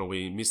this line, or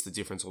we miss the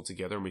difference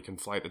altogether, and we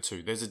conflate the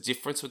two. There's a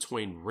difference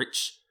between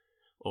rich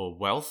or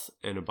wealth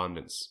and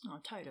abundance. Oh,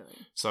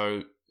 totally.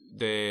 So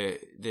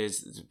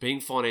there's being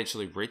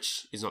financially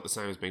rich is not the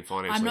same as being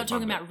financially I'm not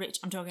talking abundant. about rich.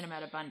 I'm talking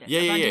about abundance.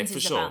 Yeah, abundance for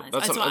is sure.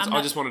 balance.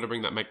 I just wanted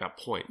to make that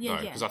point, Yeah,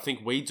 though, yeah. because I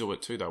think we do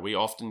it too, though. We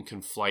often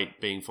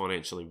conflate being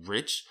financially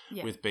rich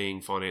with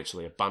being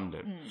financially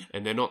abundant,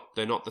 and they're not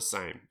the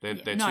same. They're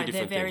two different things.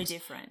 They're very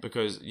different.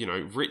 Because,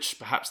 rich,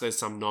 perhaps there's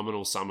some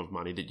nominal sum of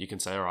money that you can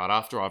say, all right,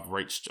 after I've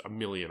reached $1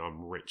 million,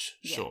 I'm rich,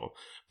 sure.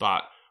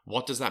 But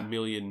what does that $1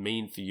 million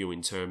mean for you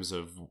in terms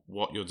of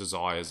what your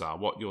desires are,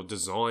 what your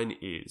design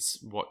is,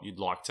 what you'd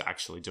like to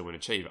actually do and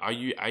achieve? Are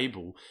you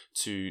able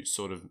to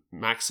sort of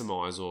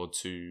maximize or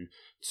to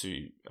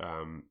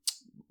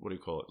what do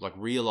you call it? Like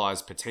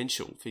realize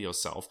potential for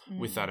yourself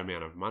with that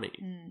amount of money?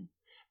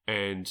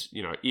 And,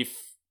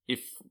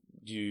 if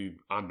you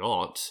are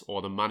not,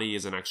 or the money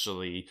isn't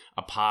actually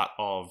a part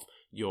of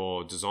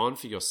your design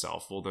for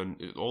yourself, well then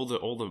all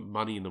the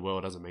money in the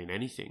world doesn't mean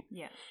anything.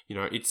 Yeah.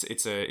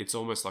 It's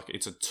almost like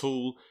it's a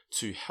tool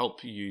to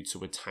help you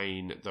to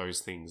attain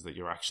those things that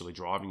you're actually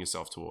driving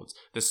yourself towards.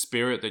 The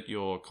spirit that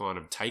you're kind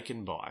of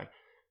taken by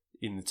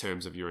in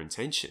terms of your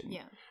intention.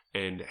 Yeah.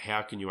 And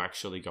how can you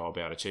actually go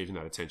about achieving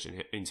that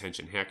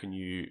intention? How can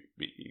you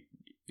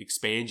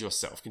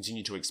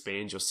continue to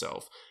expand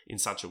yourself in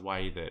such a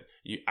way that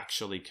you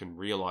actually can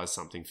realize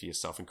something for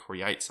yourself and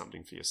create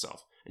something for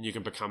yourself, and you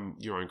can become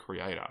your own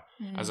creator,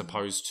 as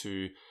opposed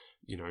to,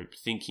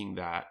 thinking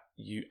that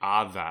you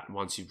are that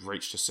once you've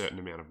reached a certain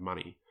amount of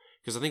money.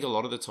 Because I think a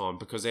lot of the time,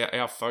 because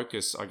our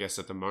focus, I guess,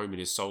 at the moment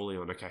is solely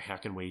on, okay, how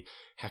can we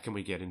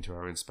get into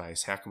our own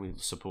space? How can we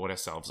support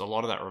ourselves? A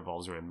lot of that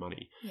revolves around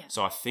money. Yeah.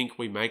 So I think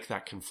we make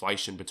that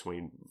conflation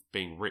between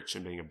being rich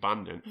and being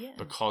abundant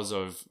because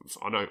of,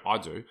 I know I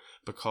do,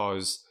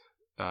 because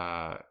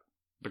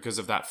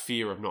of that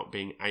fear of not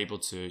being able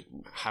to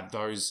have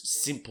those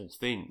simple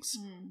things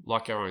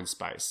like our own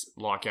space,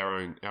 like our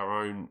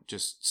own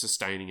just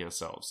sustaining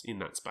ourselves in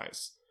that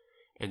space.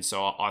 And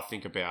so I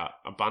think about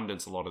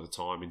abundance a lot of the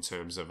time in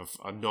terms of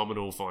a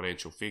nominal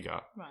financial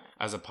figure,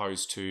 as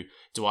opposed to,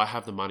 do I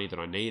have the money that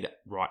I need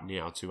right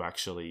now to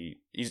actually,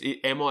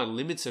 am I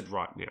limited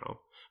right now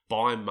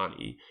by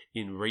money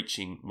in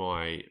reaching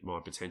my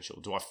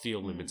potential? Do I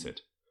feel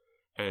limited?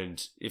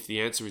 And if the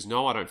answer is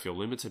no, I don't feel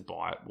limited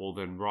by it, well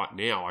then right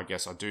now I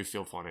guess I do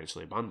feel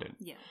financially abundant.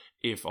 Yeah.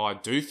 If I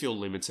do feel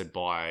limited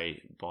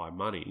by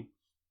money,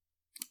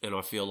 and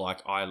I feel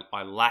like I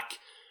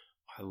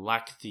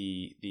lack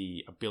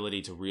the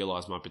ability to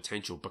realize my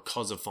potential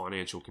because of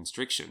financial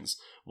constrictions,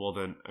 well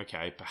then,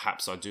 okay,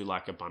 perhaps I do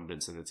lack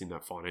abundance and it's in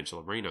that financial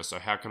arena. So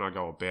how can I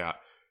go about,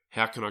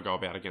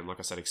 again, like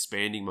I said,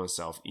 expanding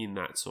myself in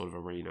that sort of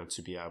arena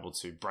to be able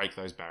to break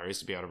those barriers,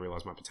 to be able to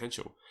realize my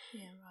potential?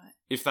 Yeah, right.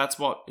 If that's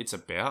what it's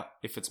about,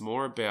 if it's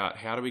more about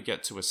how do we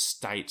get to a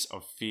state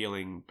of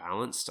feeling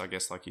balanced, I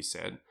guess, like you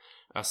said,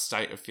 a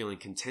state of feeling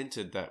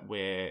contented that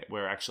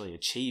we're actually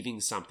achieving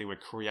something, we're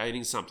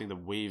creating something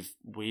that we've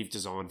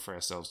designed for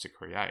ourselves to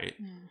create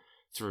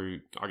through,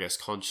 I guess,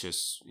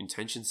 conscious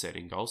intention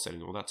setting, goal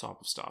setting, all that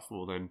type of stuff.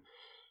 Well, then,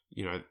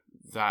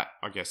 that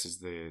I guess is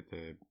the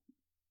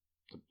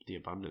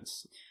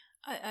abundance.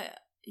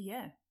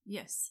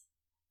 Yes.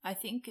 I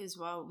think as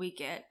well we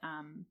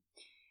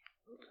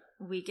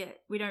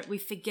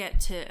forget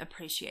to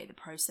appreciate the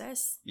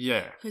process.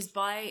 Yeah. Because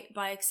by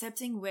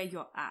accepting where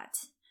you're at,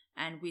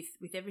 and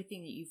with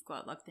everything that you've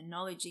got, like the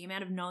knowledge, the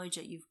amount of knowledge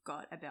that you've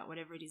got about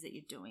whatever it is that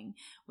you're doing,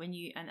 when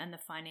you and the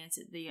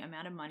finances, the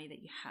amount of money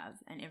that you have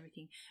and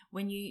everything,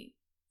 when you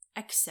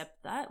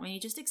accept that, when you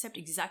just accept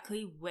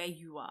exactly where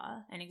you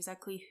are and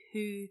exactly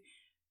who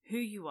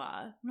you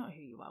are, not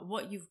who you are,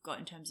 what you've got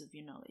in terms of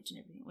your knowledge and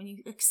everything, when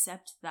you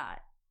accept that,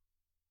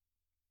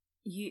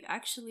 you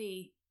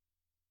actually,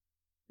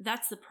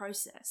 that's the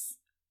process.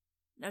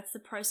 That's the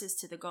process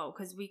to the goal,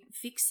 because we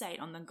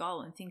fixate on the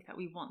goal and think that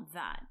we want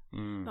that.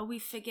 But we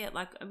forget,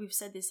 like we've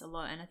said this a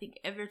lot, and I think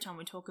every time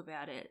we talk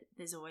about it,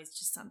 there's always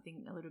just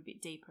something a little bit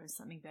deeper and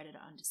something better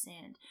to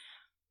understand.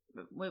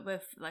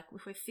 We're like,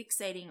 if we're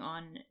fixating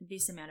on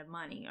this amount of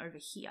money over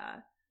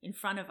here in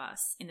front of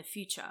us in the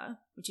future,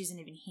 which isn't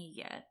even here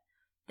yet,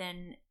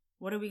 then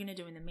what are we going to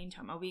do in the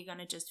meantime? Are we going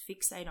to just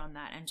fixate on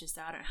that and just,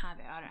 I don't have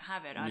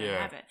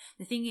it.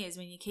 The thing is,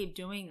 when you keep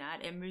doing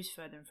that, it moves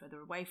further and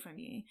further away from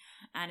you,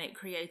 and it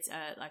creates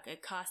a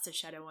cast a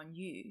shadow on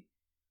you.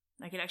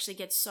 Like, it actually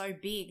gets so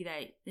big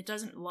that it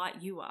doesn't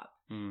light you up.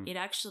 It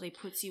actually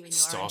puts you in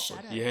your own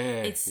shadow.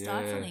 Yeah, it's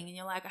stifling, and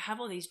you're like, I have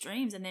all these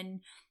dreams, and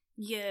then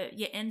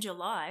you end your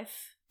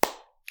life.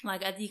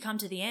 Like, you come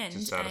to the end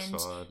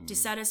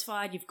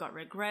dissatisfied, you've got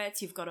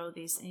regrets, you've got all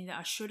this, and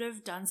I should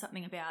have done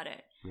something about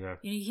it. Yeah.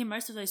 You hear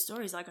most of those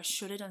stories like, I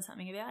should have done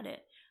something about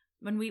it.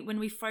 when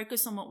we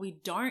focus on what we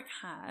don't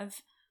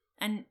have,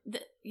 and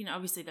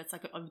obviously that's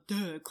like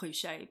a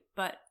cliche,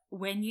 but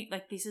when you,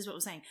 like, this is what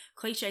we're saying,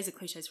 cliches are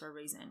cliches for a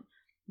reason.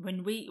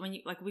 When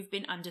you like, we've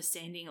been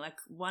understanding, like,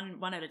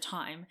 one at a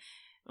time.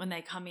 When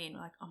they come in,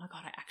 like, oh my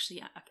God, I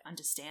actually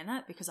understand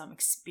that because I'm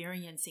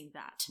experiencing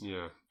that.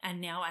 Yeah. And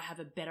now I have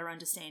a better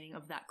understanding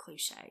of that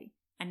cliche.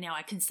 And now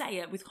I can say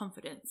it with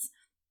confidence.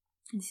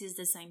 And this is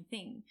the same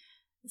thing.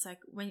 It's like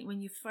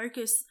when you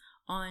focus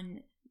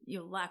on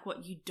your lack,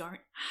 what you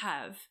don't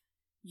have,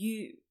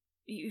 you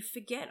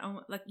forget on,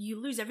 like,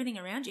 you lose everything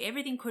around you.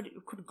 Everything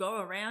could go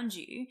around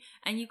you,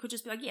 and you could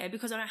just be like, yeah,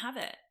 because I don't have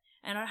it.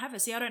 And I don't have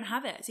it. See, I don't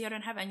have it. See, I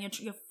don't have it. And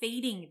you're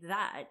feeding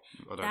that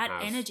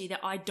energy that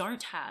I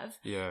don't have,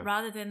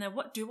 rather than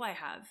what do I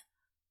have?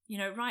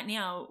 Right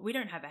now we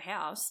don't have a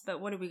house,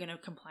 but what are we going to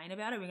complain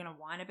about it? We're going to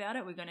whine about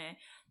it. We're going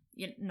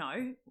to,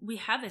 no, we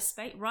have a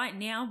space right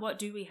now. What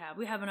do we have?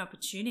 We have an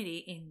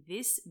opportunity in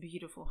this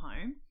beautiful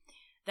home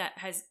that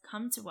has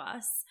come to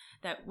us,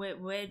 that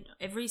we're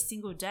every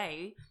single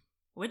day,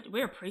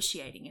 we're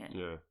appreciating it.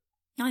 Yeah.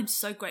 I'm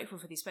so grateful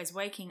for this space,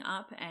 waking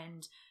up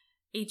and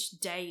each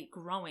day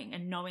growing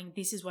and knowing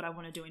this is what I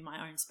want to do in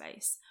my own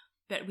space.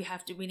 But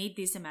we need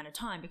this amount of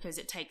time, because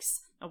it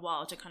takes a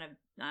while to kind of,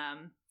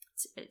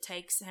 it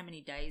takes how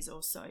many days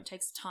or so, it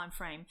takes a time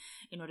frame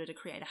in order to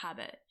create a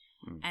habit.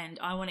 And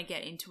I want to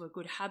get into a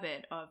good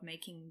habit of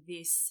making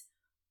this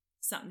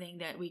something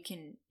that we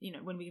can,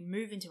 when we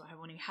move into a home,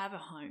 when we have a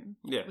home,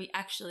 we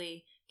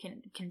actually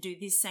can do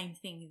this same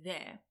thing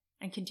there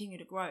and continue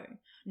to grow.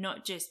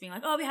 Not just being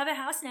like, oh, we have a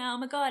house now, oh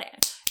my God,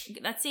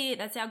 that's it,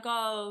 that's our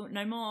goal,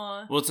 no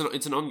more. Well,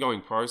 it's an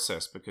ongoing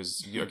process,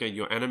 because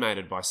you're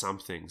animated by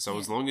something. So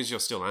as long as you're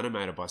still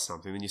animated by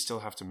something, then you still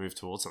have to move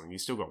towards something. You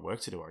still got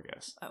work to do, I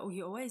guess. Oh,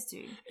 you always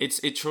do.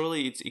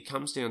 It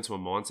comes down to a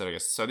mindset, I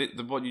guess. So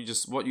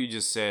what you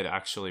just said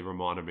actually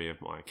reminded me of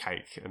my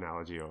cake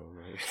analogy.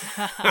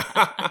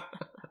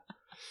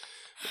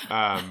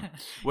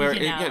 Where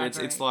again,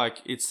 it's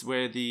like, it's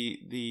where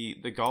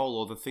the goal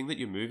or the thing that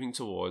you're moving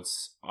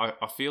towards,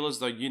 I feel as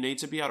though you need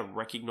to be able to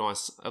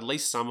recognize at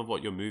least some of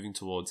what you're moving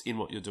towards in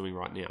what you're doing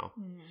right now.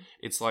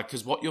 It's like,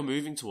 because what you're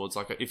moving towards,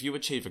 like, if you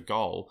achieve a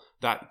goal,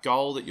 that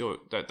goal that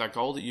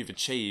you've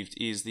achieved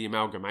is the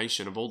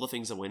amalgamation of all the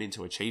things that went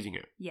into achieving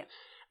it. Yeah.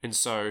 And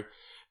so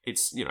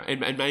it's,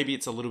 and maybe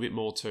it's a little bit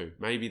more too.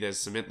 Maybe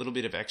there's some little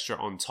bit of extra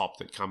on top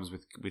that comes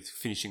with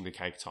finishing the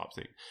cake type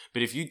thing.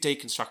 But if you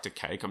deconstruct a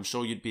cake, I'm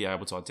sure you'd be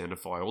able to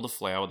identify all the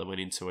flour that went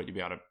into it. You'd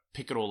be able to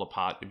pick it all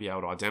apart. You'd be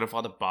able to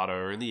identify the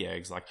butter and the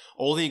eggs, like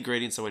all the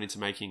ingredients that went into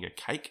making a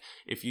cake.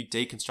 If you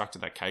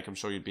deconstructed that cake, I'm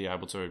sure you'd be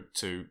able to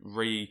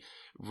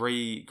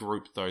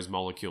regroup those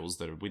molecules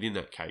that are within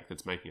that cake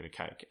that's making it a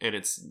cake. And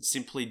it's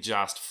simply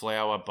just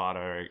flour,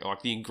 butter,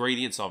 like the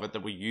ingredients of it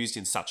that were used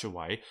in such a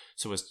way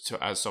so as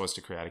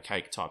to create a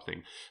cake type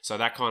thing. So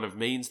that kind of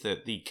means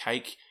that the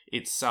cake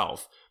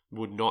itself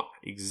would not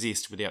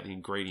exist without the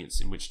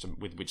ingredients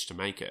with which to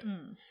make it.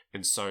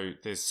 And so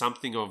there's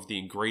something of the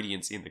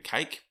ingredients in the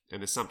cake,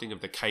 and there's something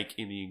of the cake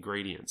in the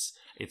ingredients.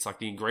 It's like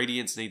the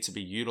ingredients need to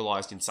be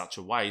utilized in such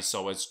a way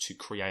so as to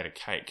create a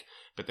cake.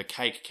 But the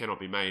cake cannot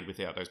be made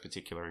without those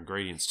particular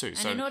ingredients too. And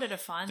so in order to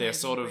find they're those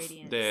sort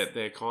ingredients, of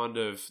they're kind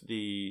of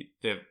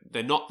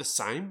they're not the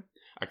same.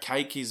 A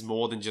cake is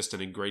more than just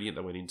an ingredient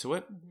that went into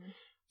it.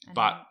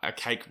 But a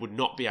cake would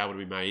not be able to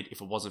be made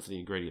if it wasn't for the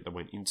ingredient that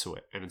went into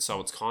it. And so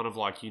it's kind of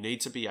like, you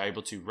need to be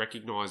able to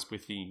recognize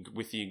with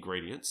the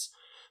ingredients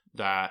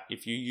that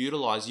if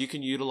you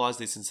can utilize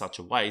this in such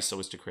a way so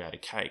as to create a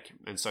cake.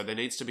 And so there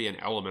needs to be an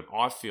element,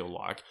 I feel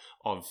like,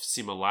 of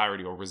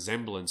similarity or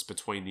resemblance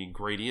between the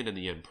ingredient and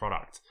the end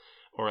product.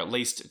 Or at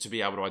least to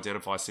be able to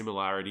identify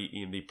similarity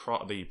in the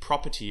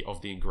property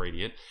of the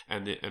ingredient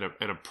and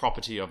a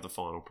property of the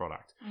final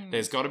product.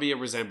 There's got to be a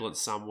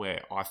resemblance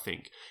somewhere, I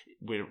think,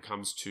 when it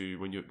comes to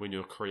when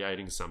you're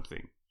creating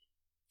something.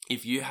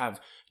 If you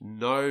have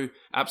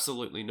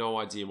absolutely no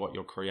idea what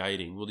you're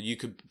creating, well, you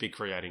could be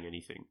creating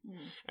anything.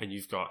 And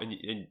you've got, and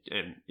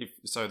if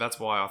so, that's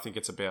why I think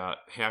it's about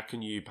how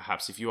can you,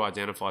 perhaps if you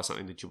identify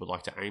something that you would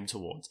like to aim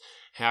towards,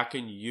 how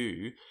can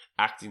you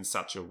act in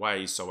such a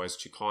way so as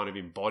to kind of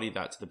embody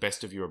that to the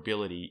best of your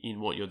ability in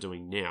what you're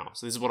doing now.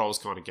 So this is what I was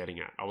kind of getting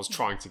at. I was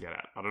trying to get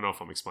at. I don't know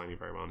if I'm explaining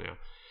very well now.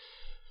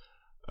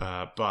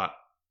 But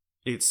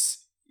it's,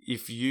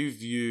 if you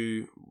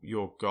view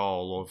your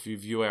goal, or if you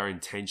view our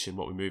intention,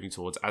 what we're moving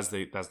towards as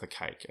the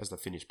cake, as the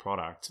finished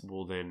product,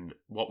 well then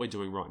what we're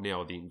doing right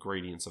now are the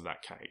ingredients of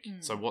that cake.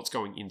 So what's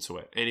going into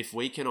it? And if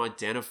we can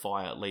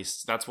identify, at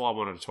least, that's why I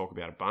wanted to talk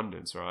about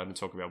abundance, right? And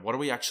talk about what are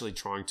we actually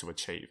trying to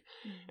achieve?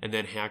 And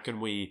then how can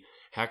we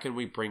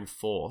bring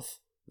forth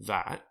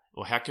that,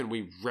 or how can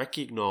we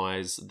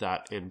recognize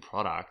that end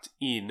product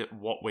in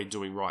what we're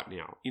doing right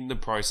now, in the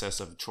process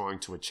of trying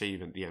to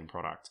achieve the end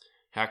product?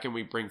 How can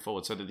we bring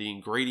forward so that the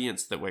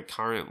ingredients that we're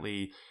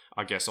currently,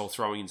 I guess, all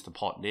throwing into the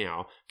pot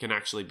now can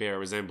actually bear a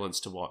resemblance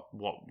to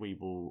what we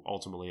will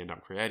ultimately end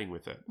up creating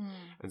with it?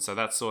 And so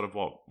that's sort of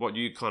what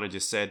you kind of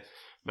just said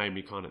made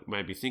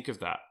me think of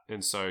that.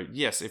 And so,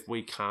 yes, if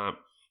we can't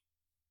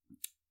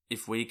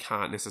if we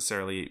can't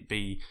necessarily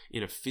be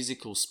in a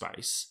physical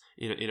space,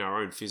 in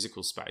our own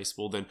physical space,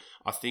 well, then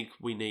I think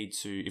we need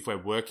to, if we're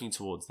working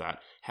towards that,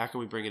 how can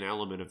we bring an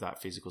element of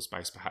that physical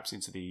space perhaps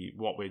into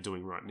what we're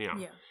doing right now?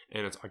 Yeah.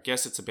 And I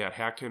guess it's about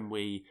how can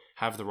we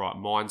have the right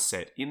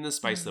mindset in the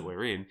space that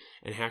we're in,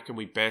 and how can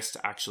we best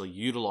actually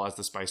utilize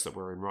the space that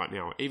we're in right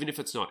now? Even if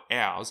it's not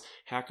ours,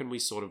 how can we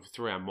sort of,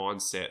 through our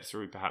mindset,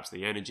 through perhaps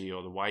the energy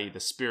or the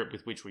spirit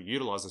with which we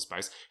utilize the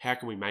space, how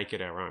can we make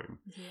it our own?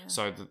 Yeah.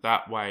 So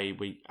that way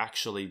we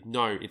actually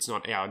know it's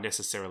not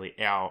necessarily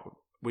our,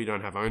 we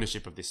don't have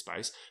ownership of this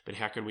space, but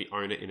how can we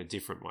own it in a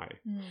different way?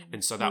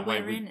 And so that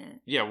way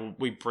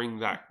we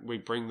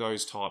bring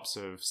those types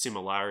of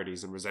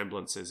similarities and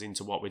resemblances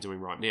into what we're doing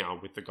right now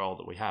with the goal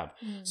that we have.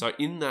 So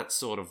in that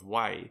sort of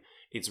way,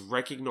 it's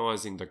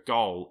recognizing the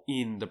goal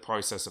in the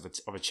process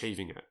of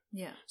achieving it.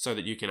 Yeah. So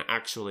that you can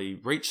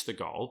actually reach the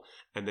goal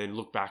and then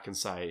look back and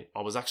say, I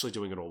was actually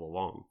doing it all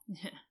along.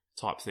 Yeah.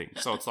 Type thing.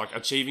 So it's like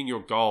achieving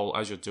your goal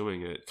as you're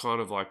doing it,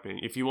 kind of like being,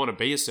 if you want to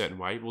be a certain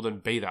way, well then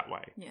be that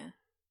way. Yeah.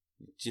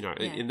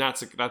 And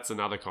that's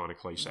another kind of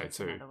cliche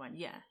too. Another one,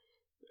 yeah.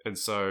 And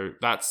so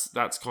that's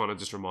kind of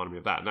just reminded me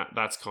of that. And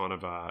that's kind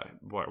of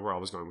where I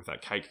was going with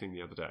that cake thing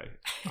the other day.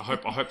 I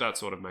hope that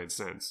sort of made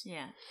sense.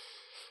 Yeah.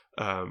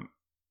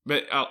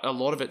 But a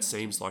lot of it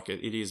seems like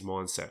it is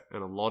mindset,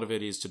 and a lot of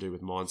it is to do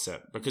with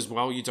mindset, because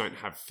while you don't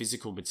have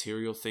physical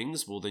material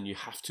things, well, then you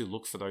have to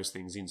look for those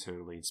things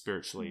internally and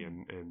spiritually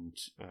and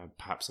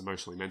perhaps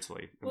emotionally,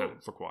 mentally, and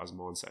that requires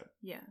mindset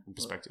and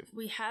perspective.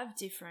 Well, we have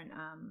different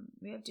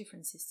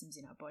systems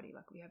in our body.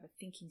 Like we have a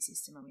thinking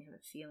system and we have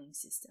a feeling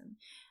system,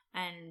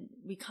 and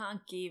we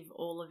can't give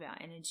all of our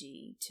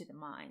energy to the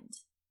mind.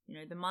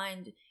 The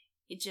mind,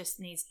 it just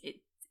needs it.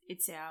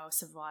 It's our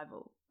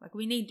survival. Like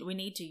we need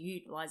to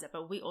utilize it,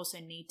 but we also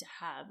need to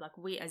have, like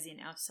we as in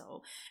our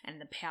soul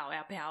and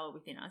our power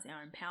within us,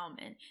 our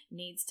empowerment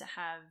needs to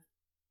have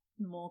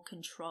more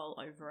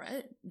control over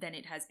it than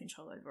it has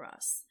control over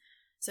us.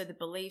 So the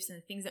beliefs and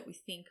the things that we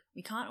think,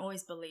 we can't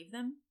always believe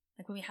them.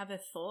 Like when we have a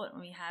thought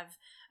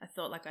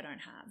like I don't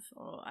have,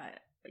 or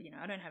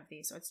I don't have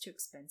this, or it's too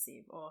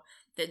expensive, or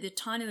the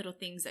tiny little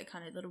things that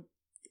kind of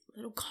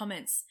little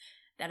comments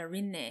that are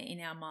in there in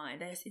our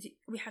mind.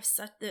 We have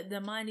the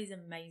mind is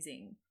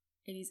amazing.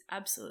 It is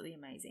absolutely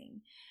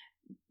amazing,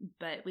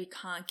 but we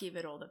can't give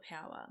it all the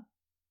power,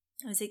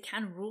 as it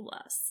can rule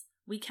us.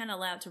 We can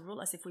allow it to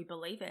rule us if we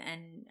believe it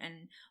and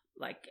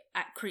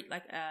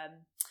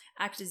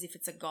act as if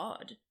it's a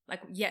god.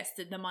 Like, yes,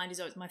 the mind is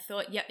always my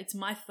thought. Yeah, it's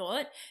my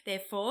thought.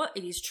 Therefore,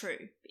 it is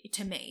true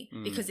to me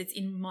because it's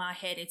in my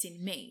head. It's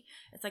in me.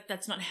 It's like,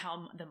 that's not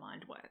how the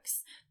mind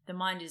works. The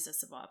mind is a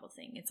survival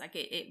thing. It's like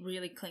it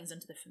really clings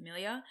onto the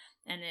familiar,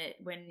 and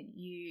when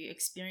you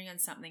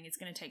experience something, it's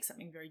going to take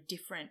something very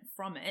different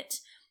from it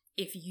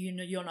if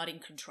you're not in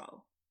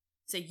control.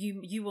 So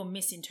you will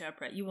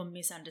misinterpret, you will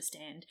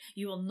misunderstand,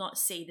 you will not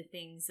see the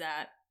things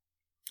that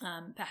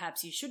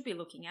perhaps you should be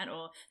looking at,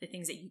 or the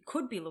things that you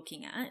could be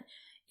looking at,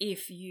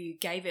 if you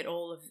gave it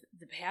all of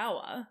the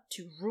power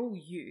to rule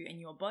you and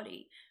your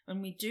body.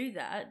 When we do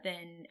that,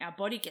 then our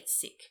body gets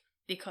sick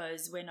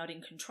because we're not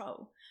in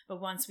control.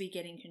 But once we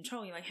get in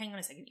control, you're like, hang on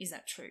a second, is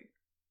that true?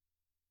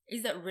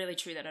 Is that really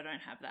true that I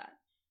don't have that?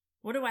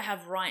 What do I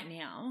have right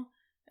now?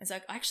 It's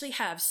like, I actually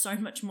have so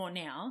much more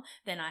now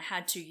than I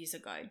had 2 years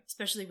ago,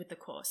 especially with the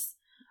course.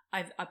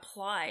 I've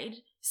applied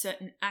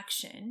certain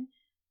action,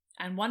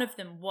 and one of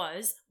them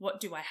was, what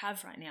do I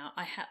have right now?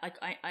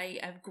 I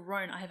have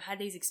grown. I have had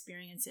these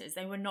experiences.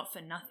 They were not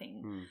for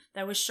nothing.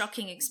 They were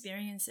shocking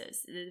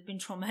experiences. They've been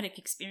traumatic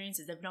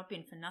experiences. They've not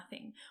been for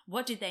nothing.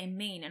 What did they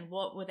mean, and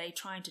what were they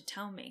trying to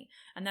tell me?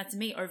 And that's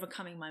me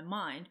overcoming my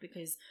mind,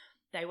 because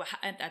they were,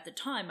 at the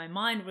time, my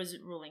mind was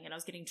ruling and I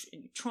was getting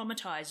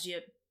traumatized.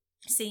 You're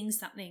seeing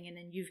something and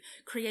then you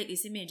create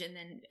this image, and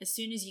then as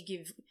soon as you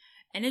give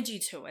energy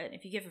to it,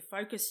 if you give a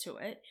focus to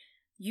it,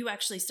 you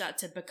actually start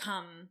to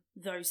become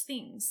those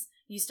things.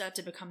 You start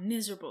to become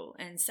miserable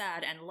and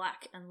sad and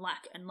lack.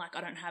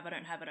 I don't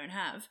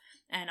have.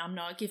 And I'm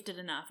not gifted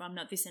enough. I'm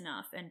not this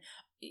enough. And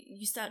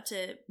you start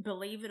to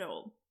believe it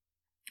all.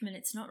 I mean,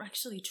 it's not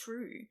actually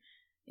true.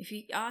 If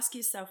you ask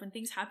yourself, when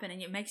things happen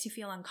and it makes you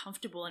feel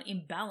uncomfortable and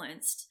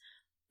imbalanced,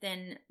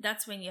 then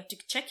that's when you have to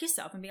check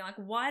yourself and be like,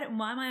 why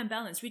am I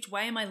unbalanced? Which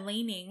way am I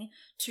leaning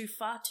too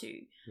far to?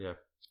 Yeah.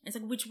 It's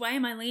like, which way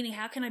am I leaning?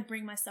 How can I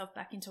bring myself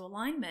back into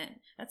alignment?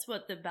 That's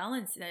what the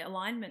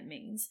alignment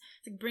means.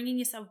 It's like bringing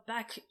yourself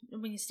back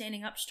when you're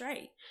standing up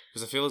straight.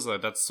 Because I feel as though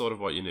that's sort of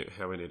how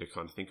we need to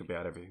kind of think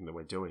about everything that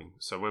we're doing.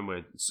 So when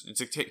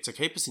to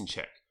keep us in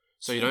check,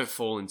 so you don't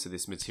fall into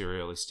this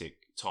materialistic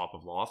type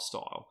of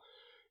lifestyle.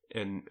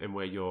 and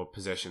where your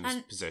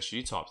possessions possess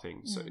you type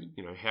thing. So,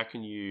 how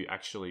can you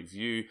actually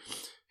view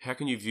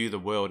the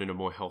world in a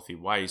more healthy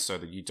way so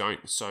that you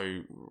don't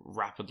so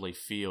rapidly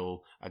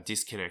feel a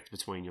disconnect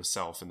between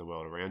yourself and the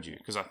world around you?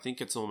 Because I think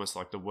it's almost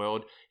like the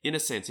world, in a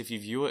sense, if you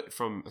view it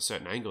from a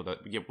certain angle, that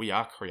we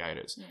are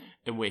creators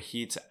and we're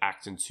here to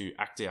act and to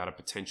act out a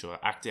potential,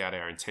 act out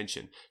our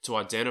intention, to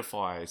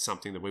identify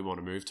something that we want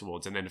to move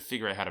towards and then to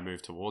figure out how to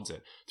move towards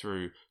it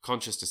through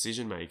conscious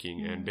decision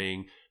making and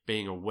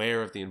being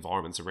aware of the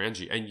environments around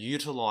you and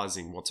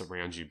utilizing what's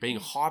around you, being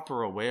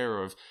hyper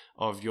aware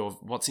of your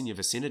what's in your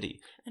vicinity.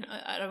 And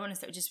I don't want to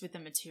say just with the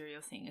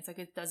material thing. It's like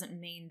it doesn't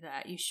mean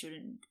that you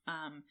shouldn't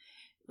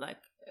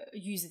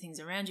use the things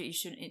around you. You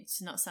shouldn't. It's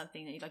not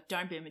something that you like.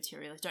 Don't be a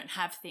materialist. Don't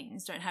have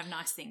things. Don't have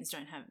nice things.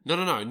 Don't have.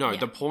 No. Yeah.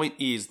 The point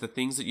is the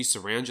things that you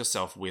surround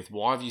yourself with.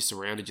 Why have you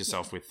surrounded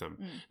yourself with them?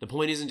 The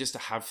point isn't just to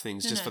have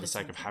things for the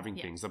sake of having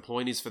things. The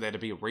point is for there to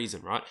be a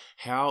reason, right?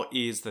 How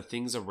is the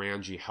things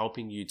around you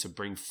helping you to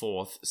bring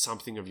forth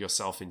something of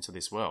yourself into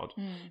this world?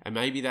 And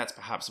maybe that's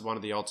perhaps one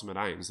of the ultimate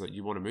aims that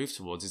you want to move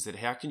towards. Is that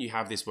how can you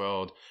have this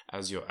world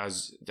as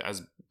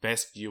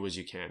best you as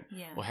you can?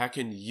 Yeah. Or how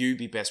can you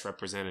be best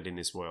represented in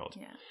this world?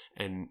 Yeah.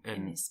 And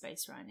in this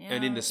space right now,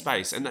 and in the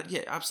space, and that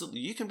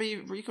absolutely, you can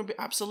be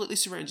absolutely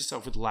surround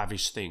yourself with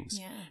lavish things,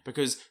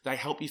 because they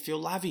help you feel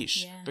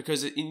lavish.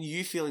 Because in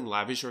you feeling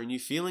lavish or in you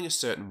feeling a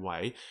certain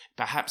way,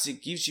 perhaps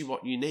it gives you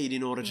what you need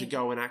in order to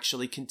go and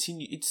actually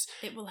continue.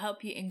 It will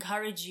help you,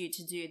 encourage you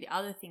to do the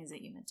other things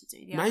that you're meant to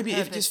do. Maybe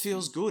if it just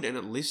feels good and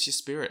it lifts your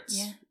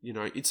spirits.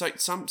 It's like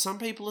some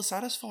people are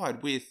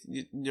satisfied with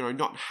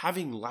not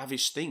having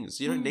lavish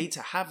things. You don't need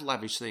to have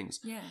lavish things.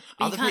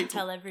 But you can't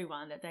tell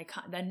everyone that they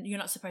can't. Then you're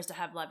not supposed to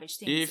have lavish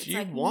things. If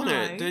you want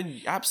it,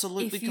 then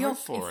absolutely go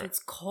for it. If it's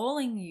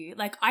calling you,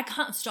 like I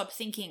can't stop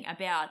thinking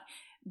about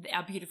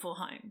our beautiful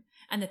home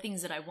and the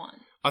things that I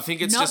want. I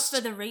think it's not just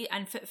for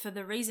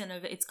the reason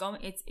of it's going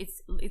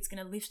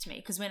to lift me,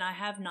 because when I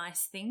have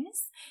nice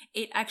things,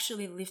 it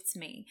actually lifts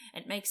me.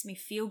 It makes me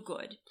feel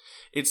good.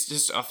 It's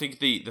just, I think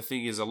the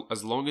thing is,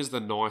 as long as the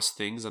nice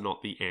things are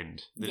not the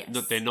end,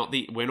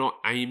 we're not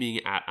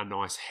aiming at a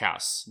nice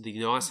house. The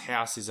nice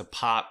house is a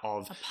part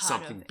of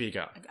something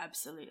bigger.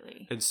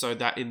 Absolutely. And so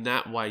that in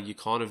that way, you're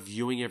kind of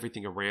viewing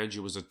everything around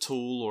you as a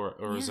tool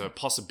or as a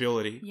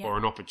possibility or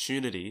an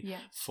opportunity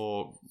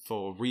for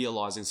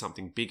realizing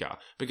something bigger.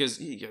 Because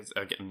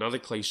again, another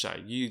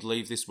cliche, you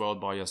leave this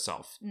world by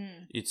yourself.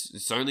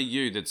 It's only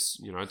you that's,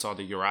 it's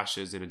either your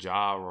ashes in a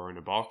jar or in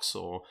a box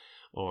or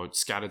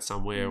scattered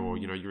somewhere, or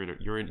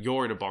you're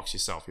in a box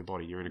yourself, your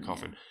body, you're in a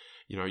coffin.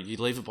 You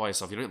leave it by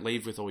yourself. You don't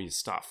leave with all your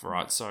stuff,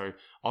 right? So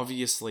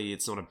obviously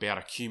it's not about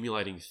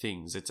accumulating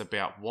things. It's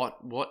about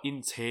what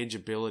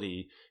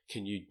intangibility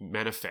can you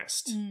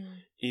manifest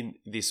in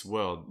this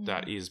world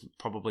that is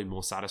probably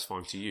more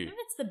satisfying to you. And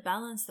it's the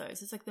balance though.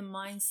 So it's like the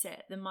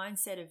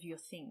mindset of your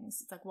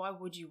things. It's like, why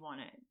would you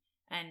want it?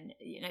 And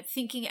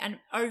thinking and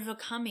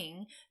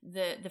overcoming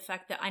the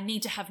fact that I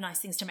need to have nice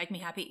things to make me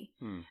happy,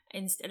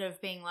 instead of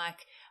being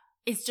like,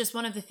 it's just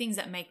one of the things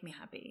that make me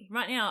happy.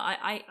 Right now,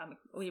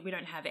 we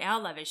don't have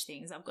our lavish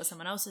things. I've got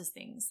someone else's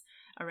things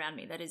around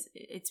me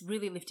it's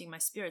really lifting my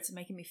spirits and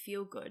making me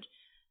feel good.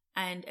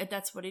 And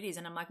that's what it is.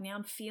 And I'm like, now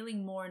I'm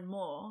feeling more and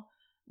more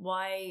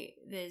why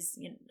there's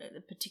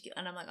the particular,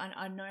 and I'm like,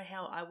 I know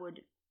how I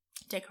would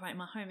decorate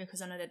my home,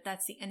 because I know that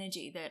that's the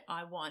energy that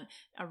I want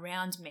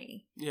around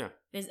me. Yeah.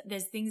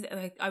 There's things that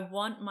like, I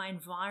want my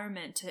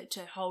environment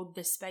to hold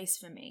the space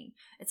for me.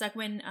 It's like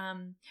when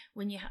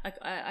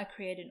I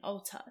create an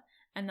altar,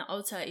 and the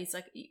altar is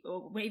like,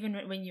 or even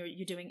when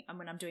you're doing,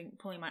 when I'm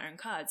pulling my own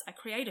cards, I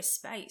create a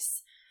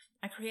space.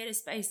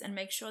 And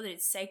make sure that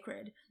it's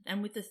sacred.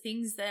 And with the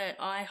things that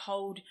I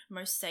hold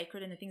most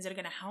sacred and the things that are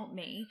going to help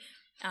me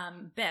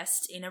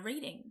best in a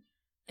reading.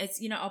 It's,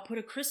 I'll put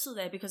a crystal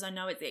there because I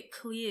know it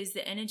clears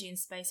the energy and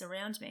space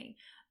around me.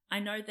 I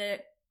know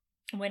that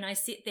when I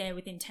sit there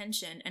with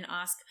intention and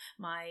ask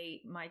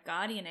my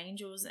guardian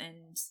angels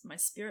and my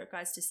spirit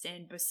guides to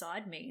stand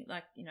beside me,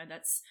 like,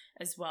 that's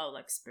as well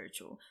like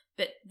spiritual,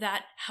 but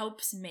that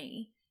helps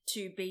me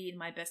to be in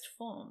my best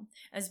form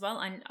as well.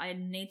 I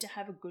need to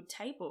have a good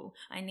table.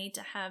 I need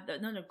to have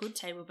not a good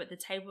table, but the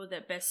table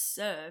that best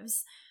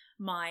serves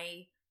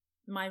my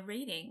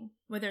reading,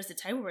 whether it's the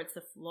table or it's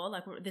the floor,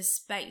 like the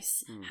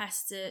space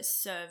has to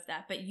serve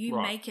that, but you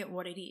make it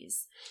what it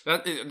is.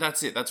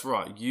 That's it. That's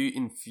right. You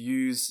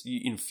infuse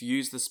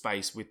the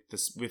space with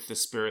the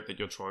spirit that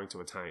you're trying to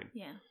attain.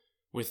 Yeah.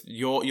 With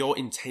your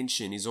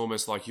intention is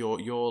almost like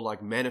you're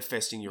like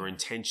manifesting your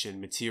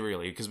intention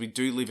materially, because we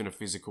do live in a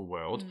physical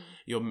world.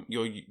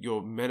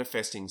 You're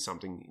manifesting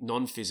something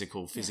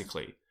non-physical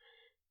physically,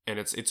 and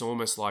it's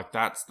almost like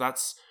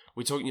that's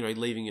we talk,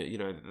 leaving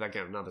it,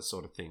 again, another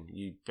sort of thing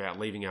about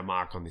leaving our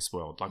mark on this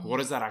world. Like, what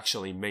does that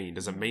actually mean?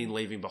 Does it mean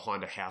leaving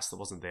behind a house that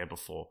wasn't there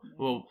before?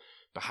 Well,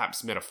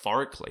 perhaps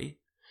metaphorically,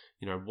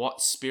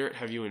 what spirit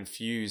have you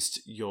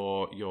infused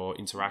your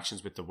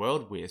interactions with the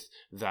world with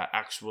that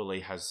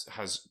actually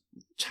has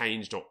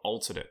changed or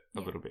altered it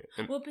a little bit?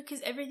 And well,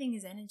 because everything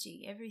is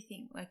energy,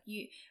 everything. Like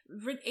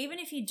even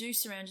if you do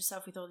surround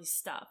yourself with all this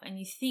stuff and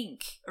you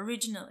think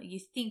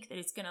that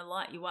it's going to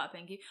light you up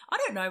and give, I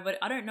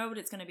don't know what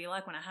it's going to be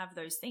like when I have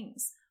those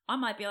things. I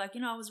might be like,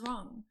 I was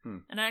wrong.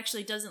 And it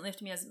actually doesn't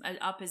lift me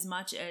up as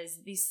much as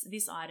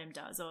this item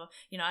does. Or,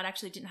 I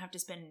actually didn't have to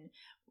spend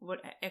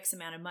X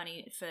amount of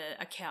money for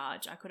a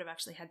couch. I could have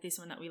actually had this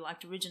one that we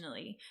liked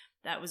originally.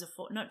 That was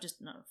not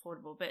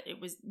affordable, but it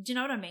was, do you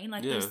know what I mean?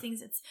 Like those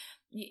things,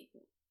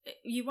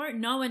 you won't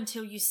know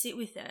until you sit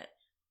with it.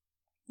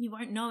 You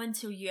won't know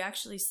until you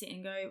actually sit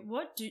and go,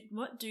 what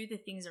do the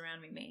things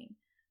around me mean?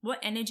 What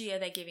energy are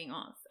they giving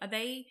off?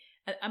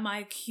 Am I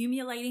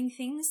accumulating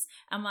things?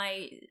 Am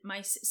I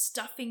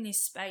stuffing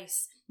this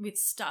space with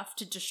stuff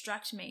to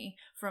distract me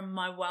from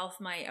my wealth,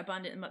 my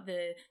abundance,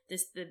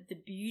 the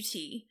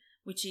beauty,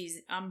 which is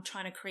I'm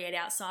trying to create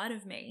outside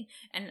of me,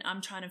 and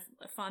I'm trying to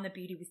find the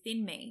beauty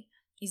within me?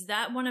 Is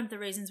that one of the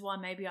reasons why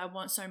maybe I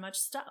want so much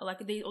stuff,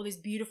 like all this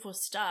beautiful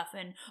stuff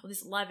and all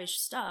this lavish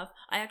stuff?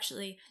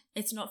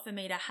 It's not for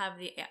me to have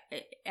the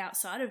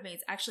outside of me.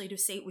 It's actually to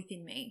see it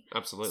within me.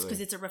 Absolutely. Because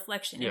it's a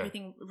reflection. Yeah.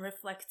 Everything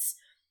reflects.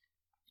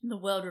 The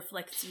world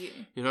reflects you.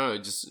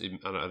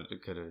 It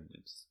kind of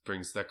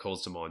brings, that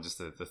calls to mind just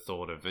the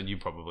thought of, and you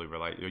probably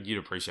relate, you'd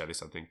appreciate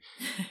this, I think.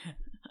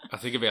 I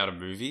think about a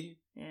movie.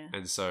 Yeah.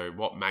 And so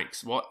what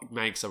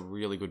makes a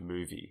really good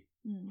movie,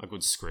 a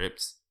good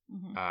script,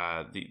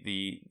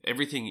 the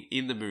everything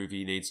in the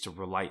movie needs to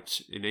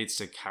relate. It needs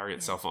to carry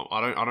itself on. I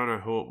don't know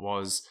who it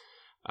was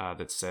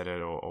that said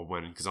it or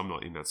when, because I'm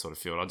not in that sort of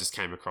field. I just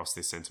came across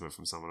this sentiment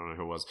from someone. I don't know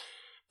who it was,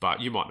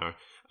 but you might know.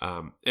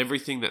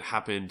 Everything that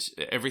happened,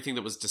 everything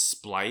that was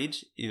displayed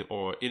in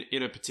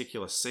a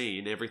particular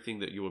scene, everything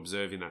that you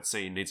observe in that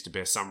scene needs to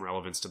bear some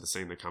relevance to the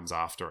scene that comes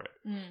after it.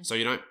 So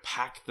you don't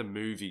pack the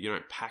movie, you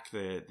don't pack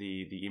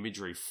the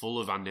imagery full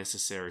of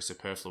unnecessary,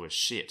 superfluous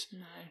shit. No.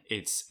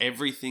 It's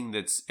everything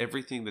that's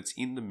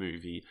in the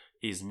movie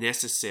is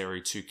necessary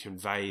to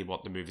convey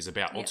what the movie's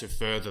about, or to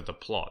further the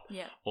plot,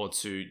 or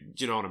to,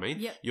 do you know what I mean?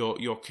 Yep.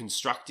 You're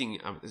constructing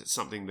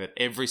something that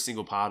every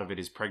single part of it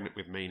is pregnant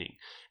with meaning.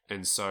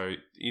 And so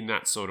in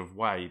that sort of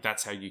way,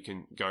 that's how you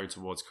can go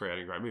towards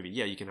creating a great movie.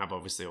 Yeah, you can have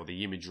obviously all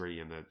the imagery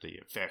and the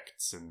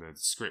effects and the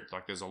script.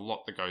 Like there's a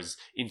lot that goes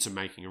into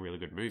making a really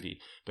good movie.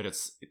 But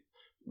it's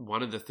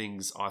one of the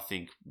things I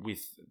think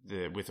with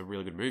a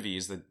really good movie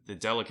is the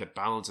delicate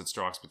balance it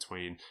strikes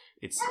between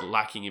it's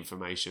lacking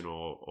information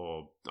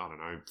or I don't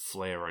know,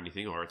 flair or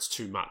anything, or it's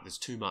too much. There's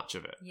too much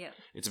of it. Yeah.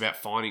 It's about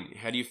finding,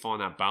 how do you find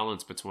that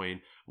balance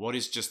between what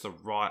is just the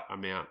right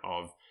amount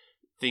of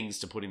things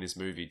to put in this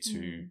movie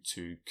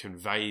to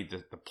convey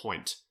the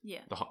point,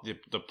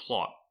 the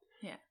plot,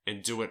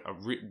 and do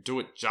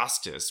it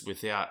justice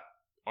without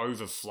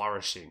over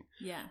flourishing,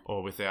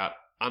 or without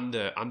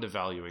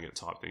undervaluing it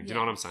type thing. Do you know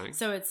what I'm saying?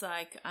 So it's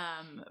like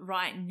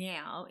right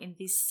now in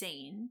this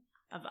scene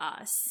of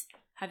us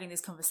having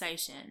this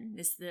conversation,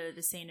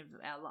 the scene of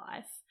our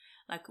life,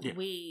 like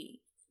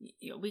we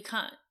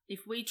can't.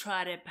 If we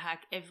try to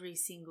pack every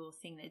single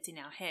thing that's in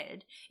our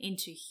head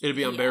into here, it'd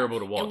be unbearable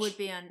to watch. It would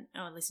be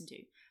listen to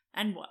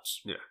and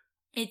watch. Yeah.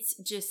 It's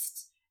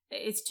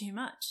too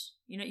much.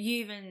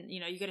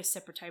 You got a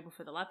separate table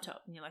for the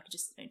laptop, and you're like,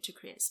 just to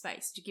create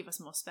space, to give us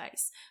more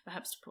space,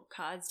 perhaps to put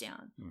cards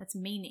down. That's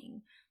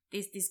meaning.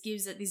 This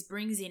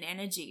brings in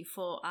energy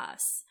for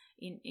us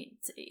in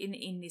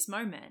this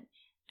moment,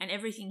 and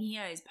everything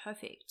here is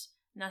perfect.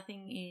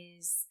 Nothing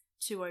is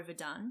too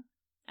overdone.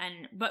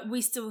 But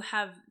we still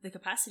have the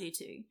capacity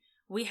to.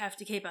 We have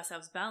to keep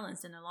ourselves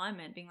balanced and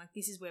alignment, being like,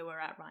 this is where we're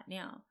at right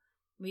now.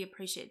 We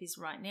appreciate this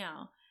right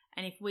now.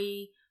 And if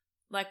we,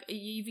 like,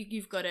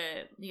 you've got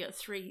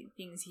 3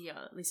 things here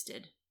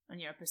listed on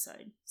your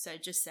episode. So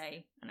just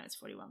say, I know it's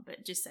 41,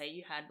 but just say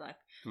you had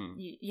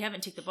you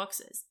haven't ticked the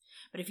boxes.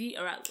 But if you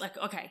are at, like,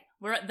 okay,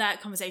 we're at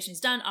that conversation is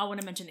done. I want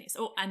to mention this.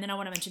 Oh, and then I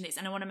want to mention this,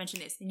 and I want to mention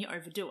this. Then you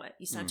overdo it.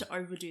 You start to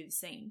overdo the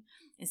scene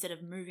instead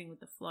of moving with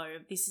the flow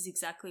of, this is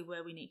exactly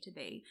where we need to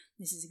be.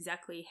 This is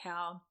exactly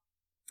how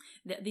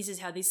this is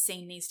how this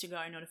scene needs to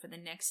go in order for the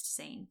next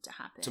scene to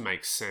happen. To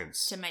make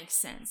sense.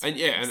 And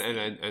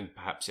and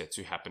perhaps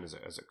to happen as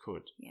it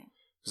could. Yeah.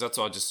 Because that's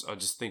what I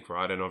just think,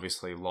 right? And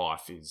obviously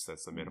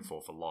that's the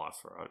metaphor for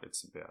life, right?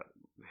 It's about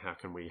how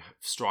can we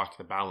strike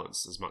the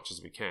balance as much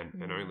as we can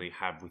and only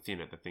have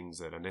within it the things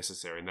that are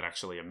necessary and that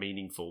actually are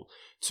meaningful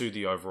to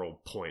the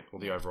overall point or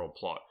the overall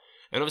plot.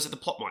 And obviously the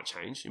plot might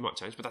change,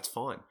 but that's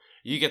fine.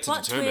 You get to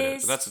determine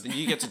it.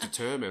 You get to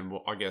determine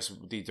what, I guess,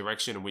 the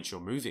direction in which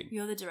you're moving.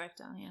 You're the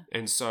director, yeah.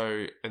 And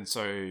so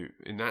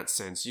in that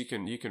sense, you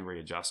can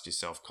readjust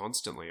yourself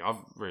constantly. I've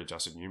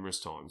readjusted numerous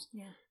times.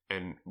 Yeah.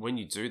 And when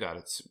you do that,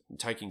 it's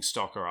taking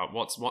stock of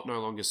what no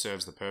longer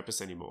serves the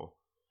purpose anymore,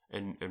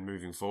 and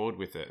moving forward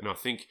with it. And I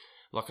think,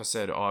 like I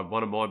said,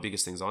 one of my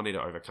biggest things I need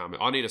to overcome,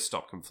 I need to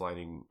stop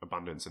conflating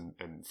abundance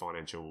and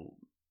financial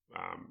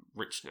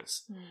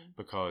richness,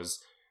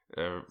 because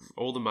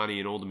all the money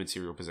and all the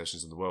material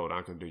possessions in the world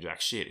aren't going to do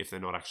jack shit if they're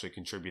not actually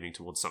contributing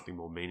towards something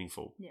more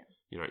meaningful. Yeah.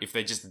 You know, if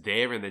they're just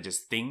there and they're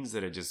just things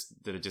that are just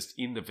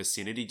in the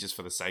vicinity just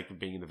for the sake of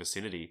being in the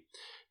vicinity,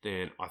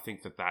 then I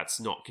think that that's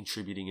not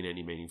contributing in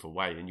any meaningful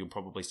way, and you'll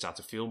probably start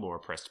to feel more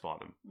oppressed by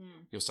them.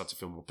 You'll start to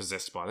feel more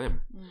possessed by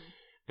them.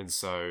 And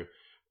so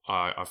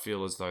I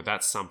feel as though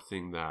that's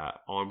something that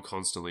I'm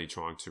constantly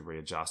trying to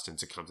readjust and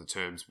to come to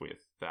terms with,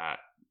 that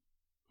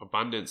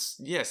abundance,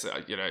 yes,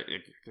 you know,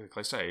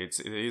 cliche, it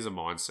is a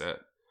mindset.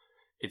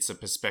 It's a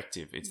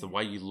perspective. It's the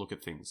way you look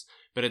at things.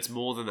 But it's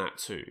more than that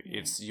too.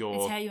 Yeah. It's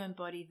how you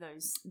embody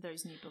those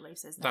new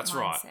beliefs as that That's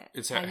mindset. Right.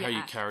 It's how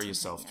you carry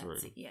yourself through.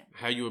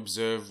 How you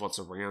observe what's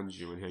around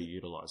you and how you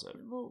utilize it.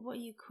 Well, what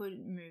you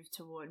could move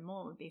toward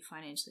more would be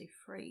financially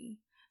free.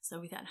 So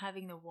without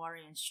having the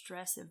worry and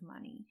stress of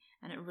money,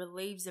 and it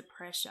relieves the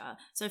pressure.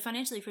 So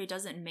financially free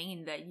doesn't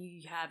mean that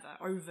you have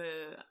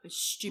a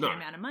stupid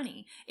amount of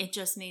money. It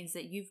just means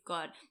that you've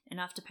got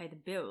enough to pay the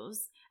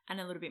bills and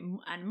a little bit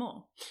and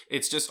more.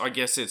 It's just, I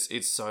guess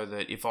it's so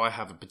that if I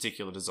have a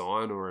particular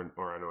design or an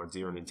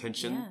idea and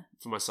intention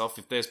for myself,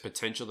 if there's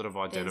potential that I've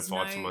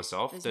identified for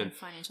myself, then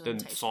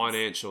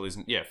financial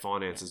isn't,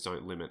 finances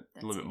don't limit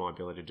my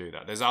ability to do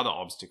that. There's other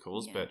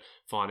obstacles, but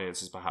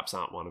finances perhaps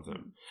aren't one of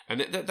them.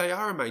 And they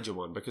are a major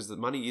one, because the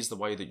money is the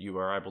way that you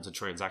are able to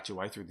transact your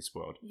way through this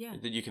world. Yeah.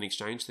 That you can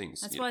exchange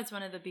things. That's why it's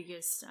one of the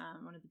biggest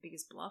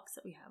blocks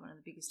that we have, one of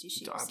the biggest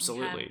issues.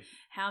 Absolutely.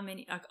 How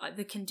many,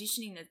 the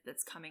conditioning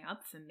that's coming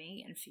up for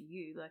me and for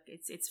you, like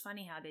it's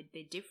funny how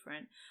they're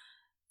different.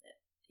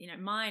 You know,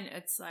 mine,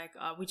 it's like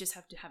we just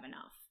have to have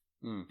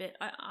enough, but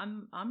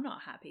I'm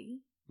not happy.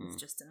 It's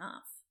just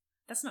enough.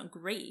 That's not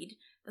greed.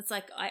 That's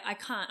like I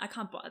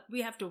can't buy.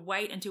 We have to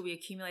wait until we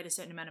accumulate a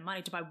certain amount of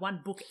money to buy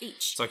one book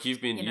each. It's like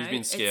you've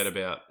been scared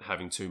about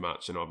having too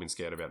much, and I've been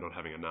scared about not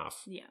having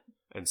enough. Yeah.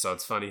 And so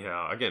it's funny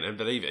how, again, and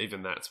but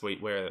even that's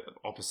we're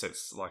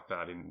opposites like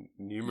that in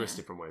numerous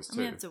different ways too. And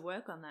we have to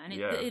work on that, and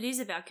it is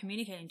about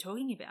communicating,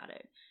 talking about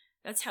it.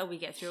 That's how we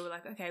get through. We're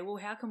like, okay, well,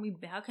 how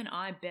can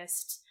I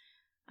best,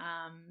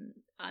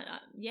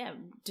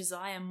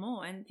 desire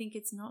more and think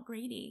it's not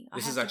greedy?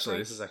 This is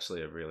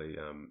actually a really,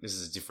 this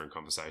is a different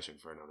conversation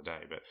for another day.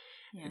 But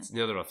it's,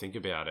 now that I think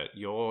about it,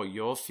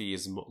 your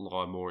fears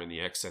lie more in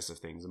the excess of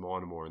things, and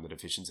mine are more in the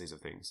deficiencies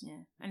of things. Yeah,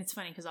 and it's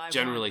funny because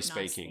generally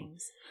speaking,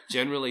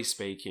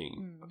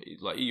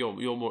 like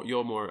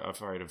you're more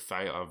afraid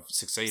of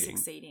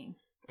succeeding,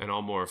 and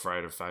I'm more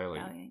afraid of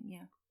failing. Yeah,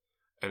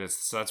 and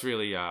that's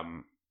really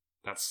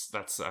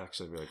That's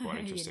actually really quite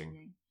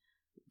interesting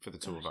for the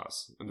two of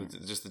us, and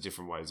just the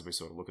different ways we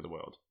sort of look at the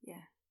world.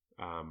 Yeah.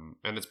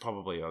 And it's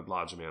probably a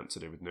large amount to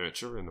do with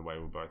nurture and the way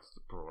we're both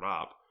brought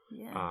up.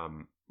 Yeah.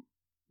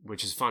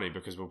 Which is funny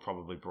because we're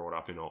probably brought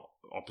up in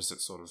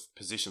opposite sort of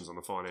positions on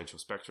the financial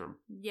spectrum.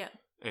 Yeah.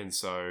 And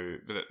so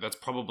that's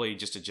probably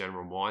just a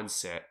general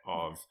mindset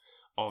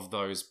of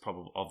those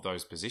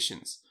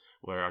positions.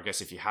 Where I guess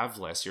if you have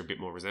less, you're a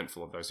bit more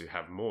resentful of those who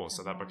have more.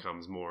 So that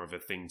becomes more of a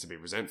thing to be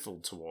resentful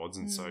towards.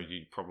 And so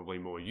you're probably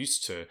more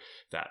used to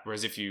that.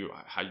 Whereas if you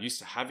are used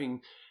to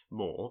having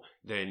more,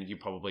 then you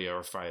probably are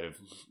afraid of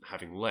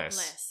having less.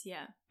 Less,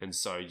 yeah. And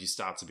so you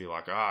start to be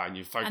like, and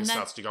your focus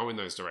starts to go in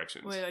those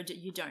directions. Where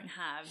you don't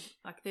have,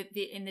 like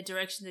in the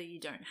direction that you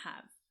don't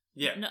have.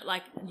 Yeah. Not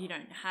like you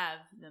don't have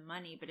the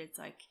money, but it's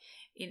like,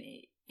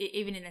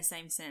 even in the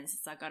same sense,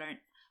 it's like I don't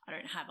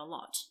have a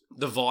lot.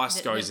 The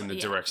vice goes in the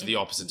direction, the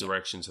opposite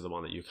direction to the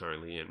one that you're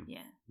currently in.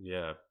 Yeah.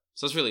 Yeah.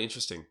 So it's really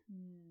interesting.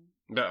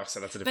 But so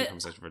that's a different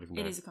conversation for a different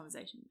day. It is a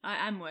conversation.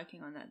 I'm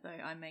working on that though.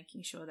 I'm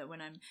making sure that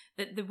when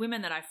the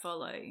women that I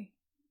follow,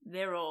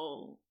 they're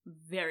all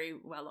very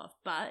well off,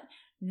 but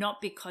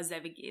not because they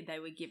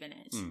were given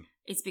it.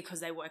 It's because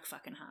they work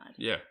fucking hard.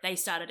 Yeah. They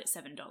started at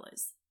 $7.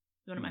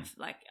 One of my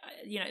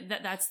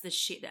that's the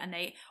shit, and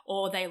they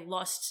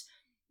lost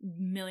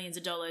millions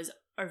of dollars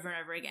over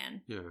and over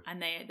again. Yeah.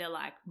 And they're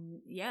like,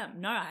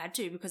 no, I had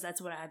to, because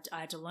that's what I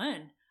had to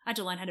learn. I had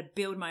to learn how to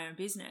build my own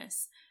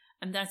business.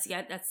 And that's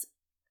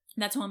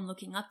what I'm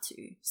looking up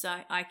to. So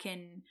I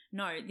can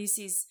know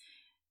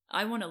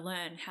I want to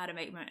learn how to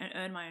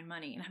earn my own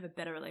money and have a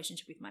better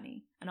relationship with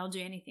money. And I'll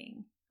do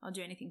anything. I'll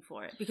do anything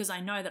for it, because I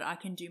know that I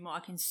can do more.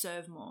 I can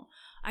serve more.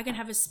 I can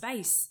have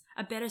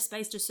a better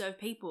space to serve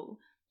people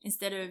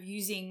instead of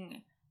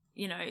using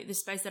the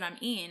space that I'm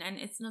in, and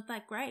it's not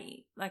that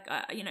great. Like,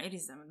 it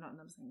is. I'm not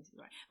saying this is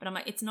great, but I'm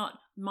like, it's not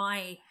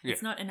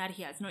it's not an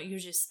Adhya. It's not your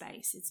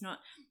space. It's not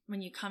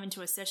when you come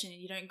into a session and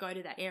you don't go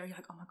to that area. You're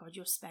like, oh my God,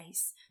 your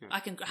space. Yeah.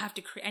 I have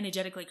to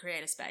energetically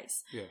create a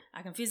space. Yeah.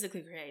 I can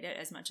physically create it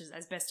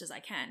as best as I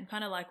can.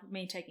 Kind of like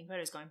me taking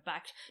photos, going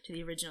back to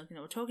the original thing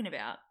that we're talking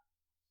about.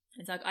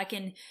 It's like I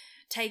can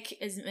take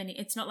as many.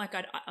 It's not like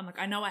I'm like,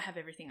 I know I have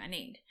everything I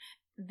need.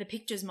 The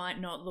pictures might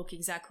not look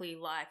exactly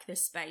like the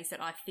space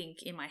that I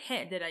think in my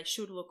head that they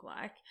should look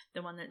like.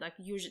 The one that, like,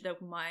 usually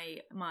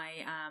my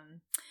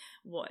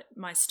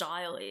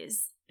style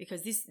is,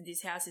 because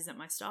this house isn't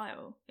my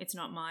style. It's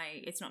not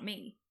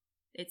me.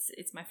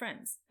 It's my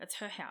friend's. That's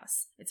her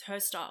house. It's her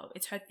style.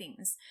 It's her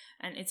things,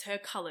 and it's her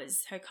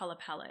colors, her color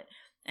palette,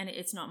 and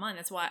it's not mine.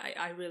 That's why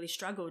I really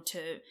struggled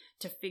to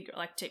figure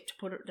to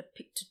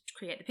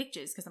create the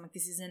pictures, because I'm like,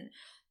 this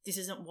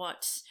isn't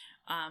what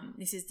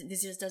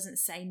this just doesn't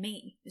say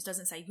me. This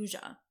doesn't say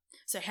Guja.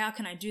 So how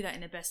can I do that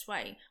in the best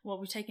way? Well,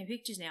 we're taking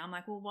pictures now. I'm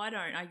like, well, why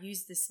don't I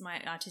use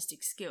my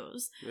artistic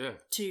skills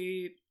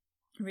to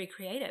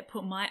recreate it,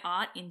 put my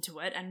art into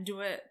it, and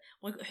do it.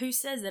 Well, who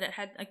says that it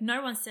had, like,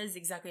 no one says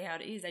exactly how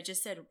it is. They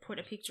just said, put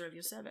a picture of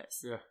your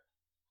service. Yeah.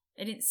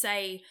 It didn't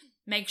say,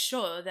 make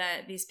sure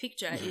that this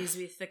picture is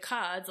with the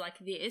cards like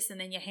this, and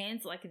then your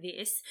hands like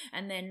this,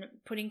 and then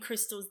putting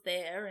crystals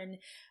there. And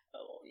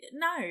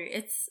no,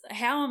 it's,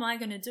 how am I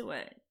going to do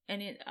it?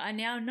 And I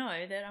now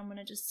know that I'm going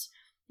to just,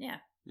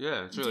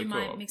 it's really do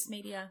cool. my mixed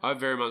media. I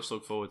very much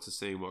look forward to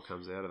seeing what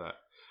comes out of that.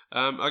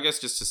 I guess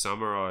just to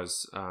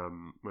summarize,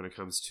 when it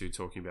comes to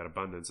talking about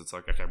abundance, it's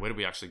like, okay, where do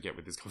we actually get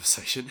with this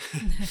conversation?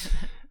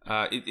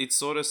 It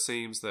sort of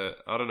seems that,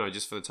 I don't know,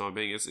 just for the time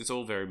being, it's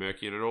all very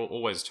murky, and it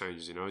always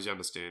changes, as your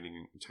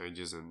understanding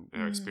changes and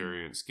our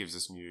experience gives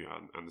us new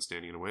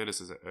understanding and awareness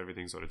as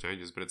everything sort of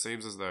changes. But it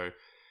seems as though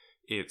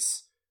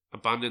it's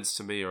abundance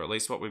to me, or at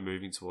least what we're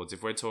moving towards.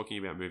 If we're talking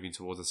about moving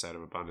towards a state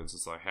of abundance,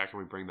 it's like, how can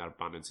we bring that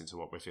abundance into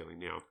what we're feeling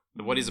now?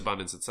 And what is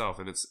abundance itself?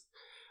 And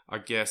I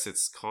guess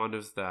it's kind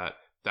of that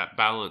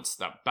balance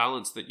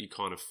that you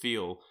kind of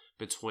feel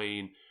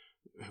between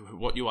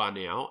what you are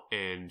now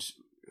and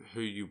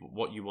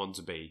what you want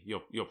to be,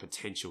 your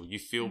potential. You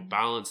feel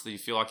balanced, that you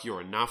feel like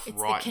you're enough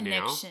right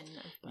now.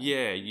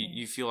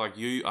 You feel like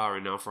you are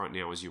enough right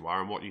now as you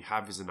are, and what you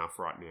have is enough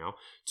right now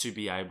to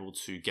be able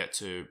to get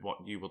to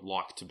what you would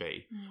like to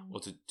be, or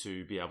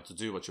to be able to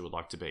do what you would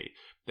like to be.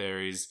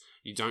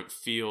 You don't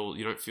feel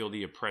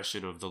the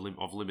oppression of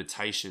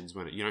limitations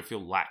you don't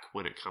feel lack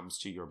when it comes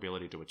to your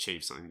ability to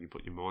achieve something that you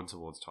put your mind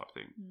towards, type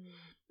thing.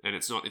 And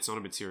it's not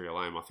a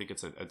material aim. I think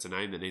it's an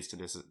aim that needs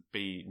to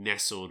be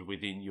nestled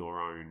within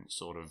your own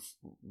sort of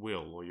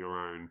will, or your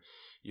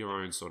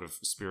own sort of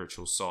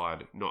spiritual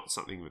side, not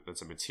something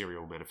that's a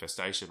material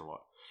manifestation a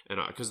lot. And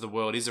because the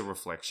world is a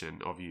reflection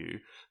of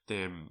you,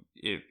 then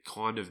it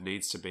kind of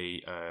needs to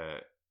be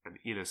an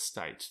inner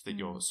state that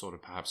you're sort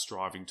of perhaps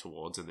striving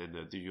towards, and then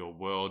your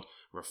world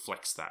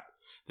reflects that.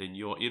 Then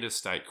your inner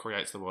state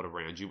creates the world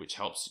around you, which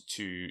helps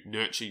to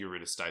nurture your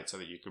inner state so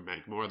that you can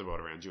make more of the world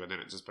around you, and then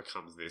it just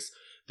becomes this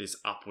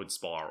upward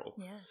spiral.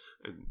 Yeah.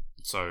 And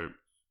so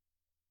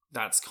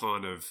that's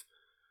kind of,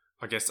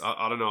 I guess,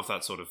 I don't know if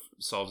that sort of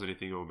solves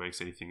anything or makes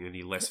anything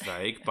any less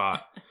vague,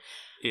 but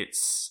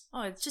it's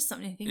just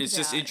something to think about. It's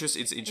just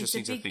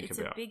interesting to think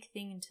about. It's a big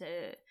thing to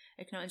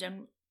acknowledge.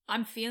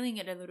 I'm feeling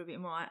it a little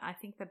bit more. I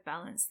think the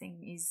balance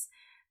thing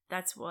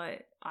that's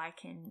what I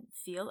can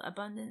feel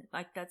abundant.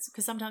 Like, that's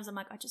because sometimes I'm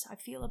like, I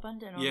feel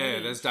abundant already.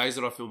 Yeah, there's days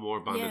that I feel more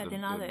abundant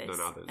than others.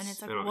 And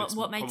it's like, it's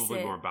what makes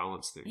probably it more a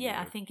balance thing.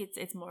 Yeah, I think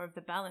it's more of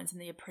the balance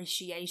and the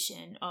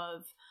appreciation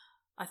of,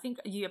 I think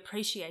you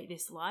appreciate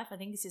this life. I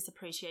think it's this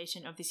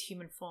appreciation of this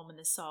human form and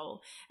the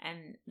soul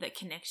and the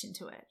connection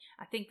to it.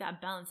 I think that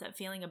balance, that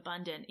feeling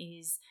abundant,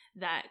 is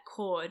that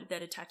cord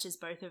that attaches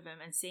both of them,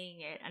 and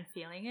seeing it and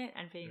feeling it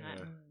and being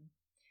like,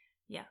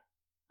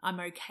 I'm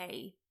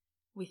okay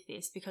with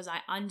this, because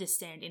I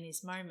understand in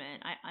this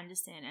moment, I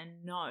understand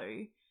and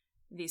know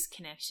this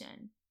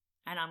connection,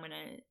 and I'm going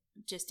to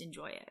just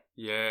enjoy it.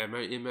 Yeah,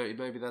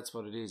 maybe that's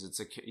what it is. It's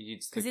the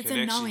it's connection,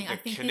 a knowing.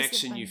 the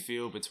connection you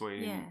feel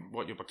between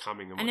what you're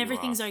becoming and what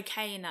everything's you are.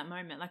 Okay in that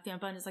moment. Like, the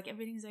abundance, like,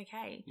 everything's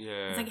okay.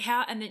 Yeah. It's like,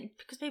 how, and then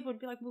because people would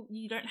be like, well,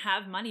 you don't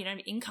have money, you don't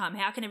have income,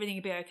 how can everything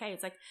be okay?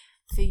 It's like,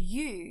 for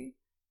you,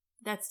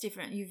 that's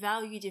different. You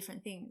value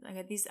different things.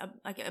 Like, this,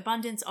 like,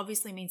 abundance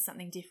obviously means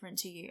something different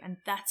to you, and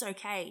that's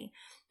okay.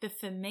 But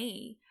for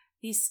me,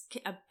 this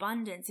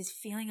abundance, this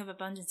feeling of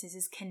abundance, is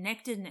this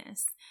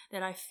connectedness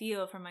that I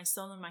feel from my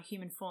soul and my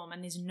human form,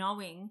 and this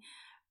knowing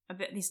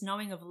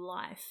of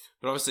life.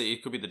 But obviously,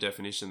 it could be the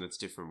definition that's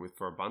different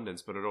for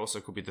abundance, but it also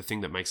could be the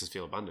thing that makes us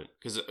feel abundant.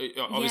 Because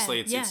obviously,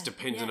 it's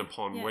dependent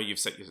upon where you've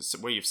set your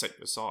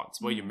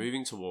sights, where you're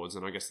moving towards,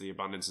 and I guess the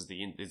abundance is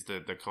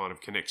the kind of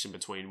connection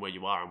between where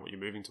you are and what you're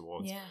moving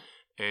towards. Yeah.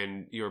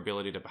 And your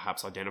ability to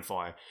perhaps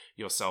identify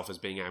yourself as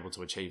being able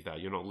to achieve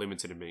that. You're not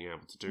limited in being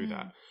able to do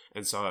that.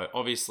 And so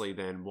obviously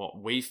then where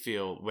we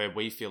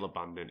feel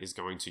abundant is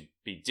going to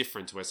be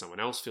different to where someone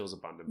else feels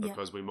abundant,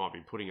 because we might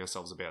be putting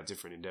ourselves about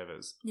different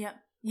endeavors. Yeah.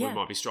 We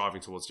might be striving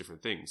towards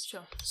different things.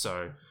 Sure.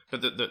 So,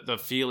 but the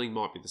feeling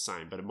might be the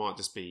same, but it might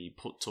just be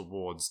put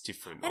towards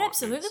different It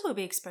absolutely will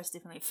be expressed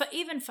differently.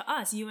 Even for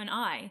us, you and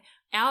I,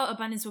 our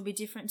abundance will be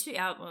different too.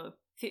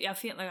 Our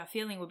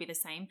feeling will be the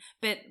same,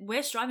 but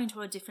we're striving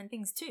toward different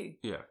things too.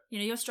 Yeah.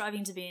 You're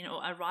striving to be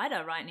a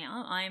writer right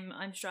now. I'm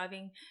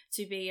striving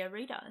to be a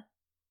reader.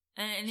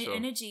 And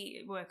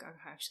energy work.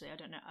 Actually, I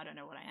don't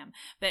know what I am,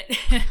 but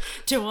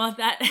toward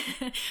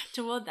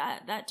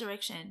that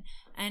direction,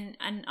 and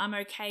I'm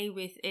okay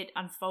with it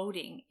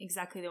unfolding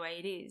exactly the way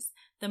it is.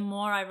 The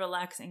more I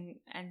relax, and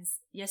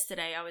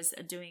yesterday I was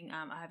doing.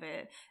 I have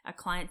a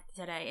client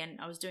today, and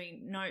I was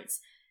doing notes.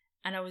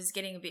 And I was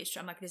getting a bit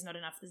I'm like, there's not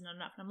enough. And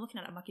I'm looking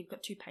at it, I'm like, you've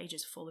got 2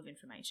 pages full of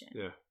information.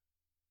 Yeah.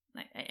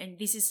 Like, and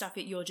this is stuff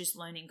that you're just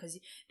learning because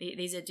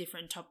these are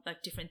different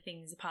different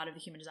things, a part of the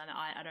human design that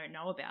I don't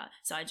know about.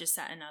 So I just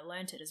sat and I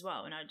learned it as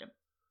well. And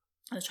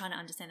I was trying to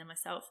understand it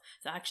myself.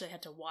 So I actually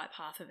had to wipe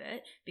half of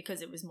it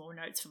because it was more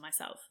notes for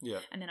myself. Yeah.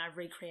 And then I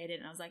recreated it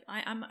and I was like,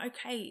 I'm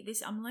okay.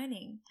 I'm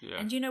learning. Yeah.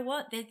 And you know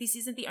what? This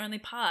isn't the only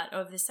part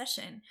of the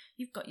session.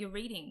 You've got your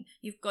reading.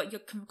 You've got your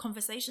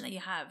conversation that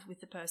you have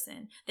with the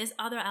person. There's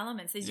other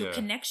elements. There's your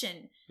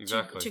connection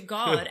to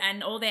God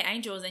and all their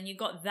angels, and you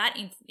got that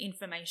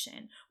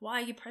information.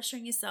 Why are you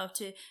pressuring yourself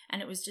to?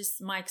 And it was just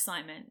my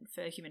excitement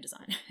for human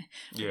design.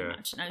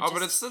 Much. But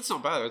that's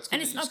not bad. It's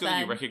good, good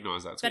that you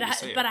recognise that.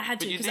 But I had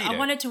to, because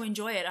I wanted to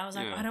enjoy it. I was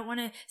like, I don't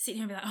want to sit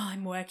here and be like, oh,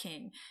 I'm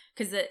working,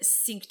 because it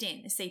seeped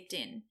in.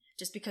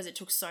 Just because it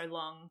took so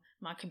long,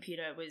 my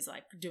computer was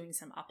like doing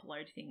some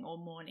upload thing all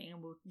morning,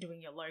 and we were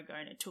doing your logo,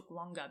 and it took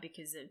longer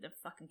because of the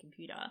fucking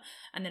computer.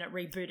 And then it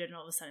rebooted, and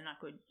all of a sudden I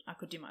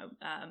could do my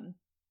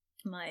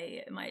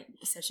my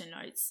session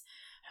notes.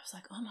 I was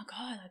like, oh my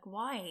God, like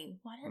why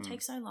did it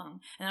take so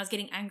long? And I was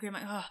getting angry. I'm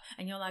like, oh,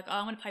 and you're like, oh,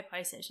 I'm going to play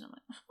PlayStation. I'm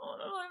like, oh,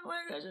 no, I'm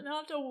PlayStation, I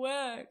have to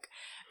work.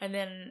 And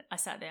then I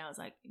sat there, I was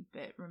like,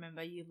 but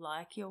remember, you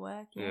like your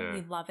work,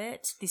 you love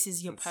it. This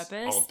is your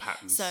purpose. Old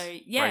patterns. So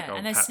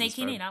and they're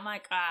sneaking in. I'm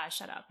like,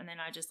 shut up. And then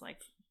I just like,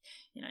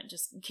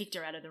 just kicked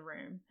her out of the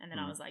room. And then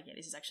I was like, yeah,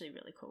 this is actually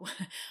really cool.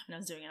 And I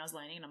was doing it, I was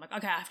learning, and I'm like,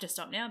 okay, I have to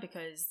stop now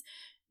because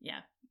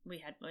we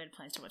had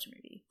plans to watch a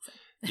movie.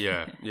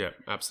 So. yeah,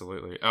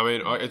 absolutely. I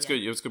mean, it's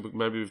good. It's good.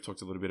 Maybe we've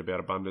talked a little bit about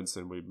abundance,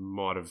 and we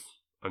might have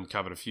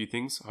uncovered a few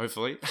things,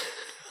 hopefully.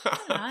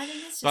 I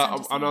think it's just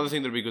but another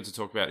thing that would be good to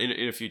talk about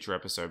in a future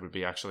episode would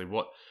be actually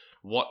what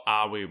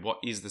are we? What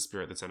is the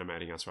spirit that's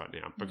animating us right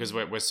now? Because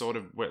we're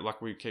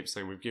like we keep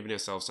saying, we've given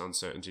ourselves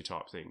uncertainty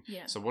type thing.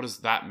 Yeah. So what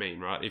does that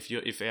mean, right?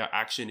 If our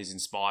action is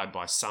inspired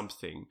by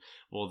something,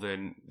 well,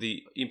 then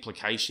the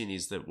implication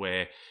is that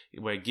we're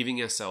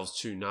giving ourselves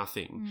to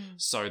nothing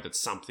so that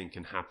something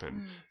can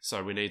happen.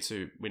 So we need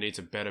to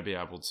better be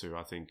able to,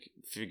 I think,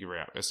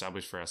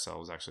 establish for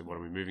ourselves actually what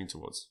are we moving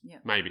towards. Yeah.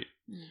 Maybe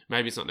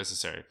it's not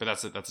necessary, but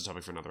that's a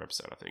topic for another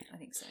episode, I think. I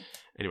think so.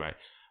 Anyway.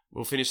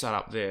 We'll finish that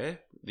up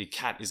there. The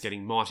cat is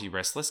getting mighty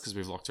restless because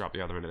we've locked her up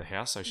the other end of the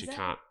house, so she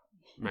can't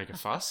make a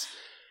fuss.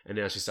 And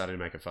now she's starting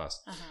to make a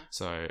fuss.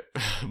 So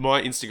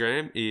my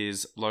Instagram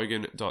is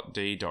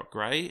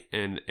logan.d.gray,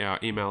 and our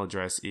email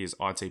address is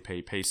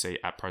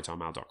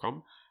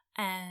itppc@protonmail.com.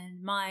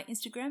 And my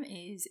Instagram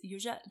is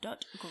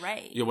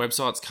yuja.gray. Your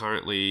website's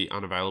currently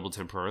unavailable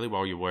temporarily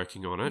while you're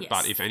working on it. Yes.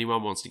 But if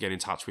anyone wants to get in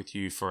touch with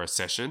you for a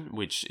session,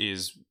 which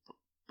is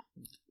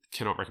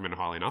cannot recommend it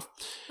highly enough,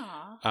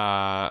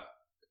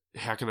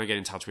 how can I get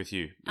in touch with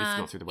you if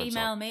not through the website?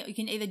 Email me. You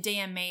can either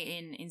DM me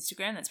in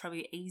Instagram. That's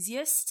probably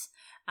easiest.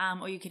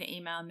 Or you can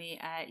email me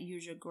at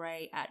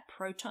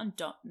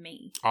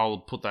yujagray@proton.me. I'll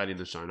put that in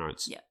the show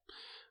notes. Yep.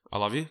 I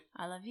love you.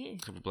 I love you.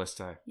 Have a blessed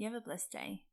day. You have a blessed day.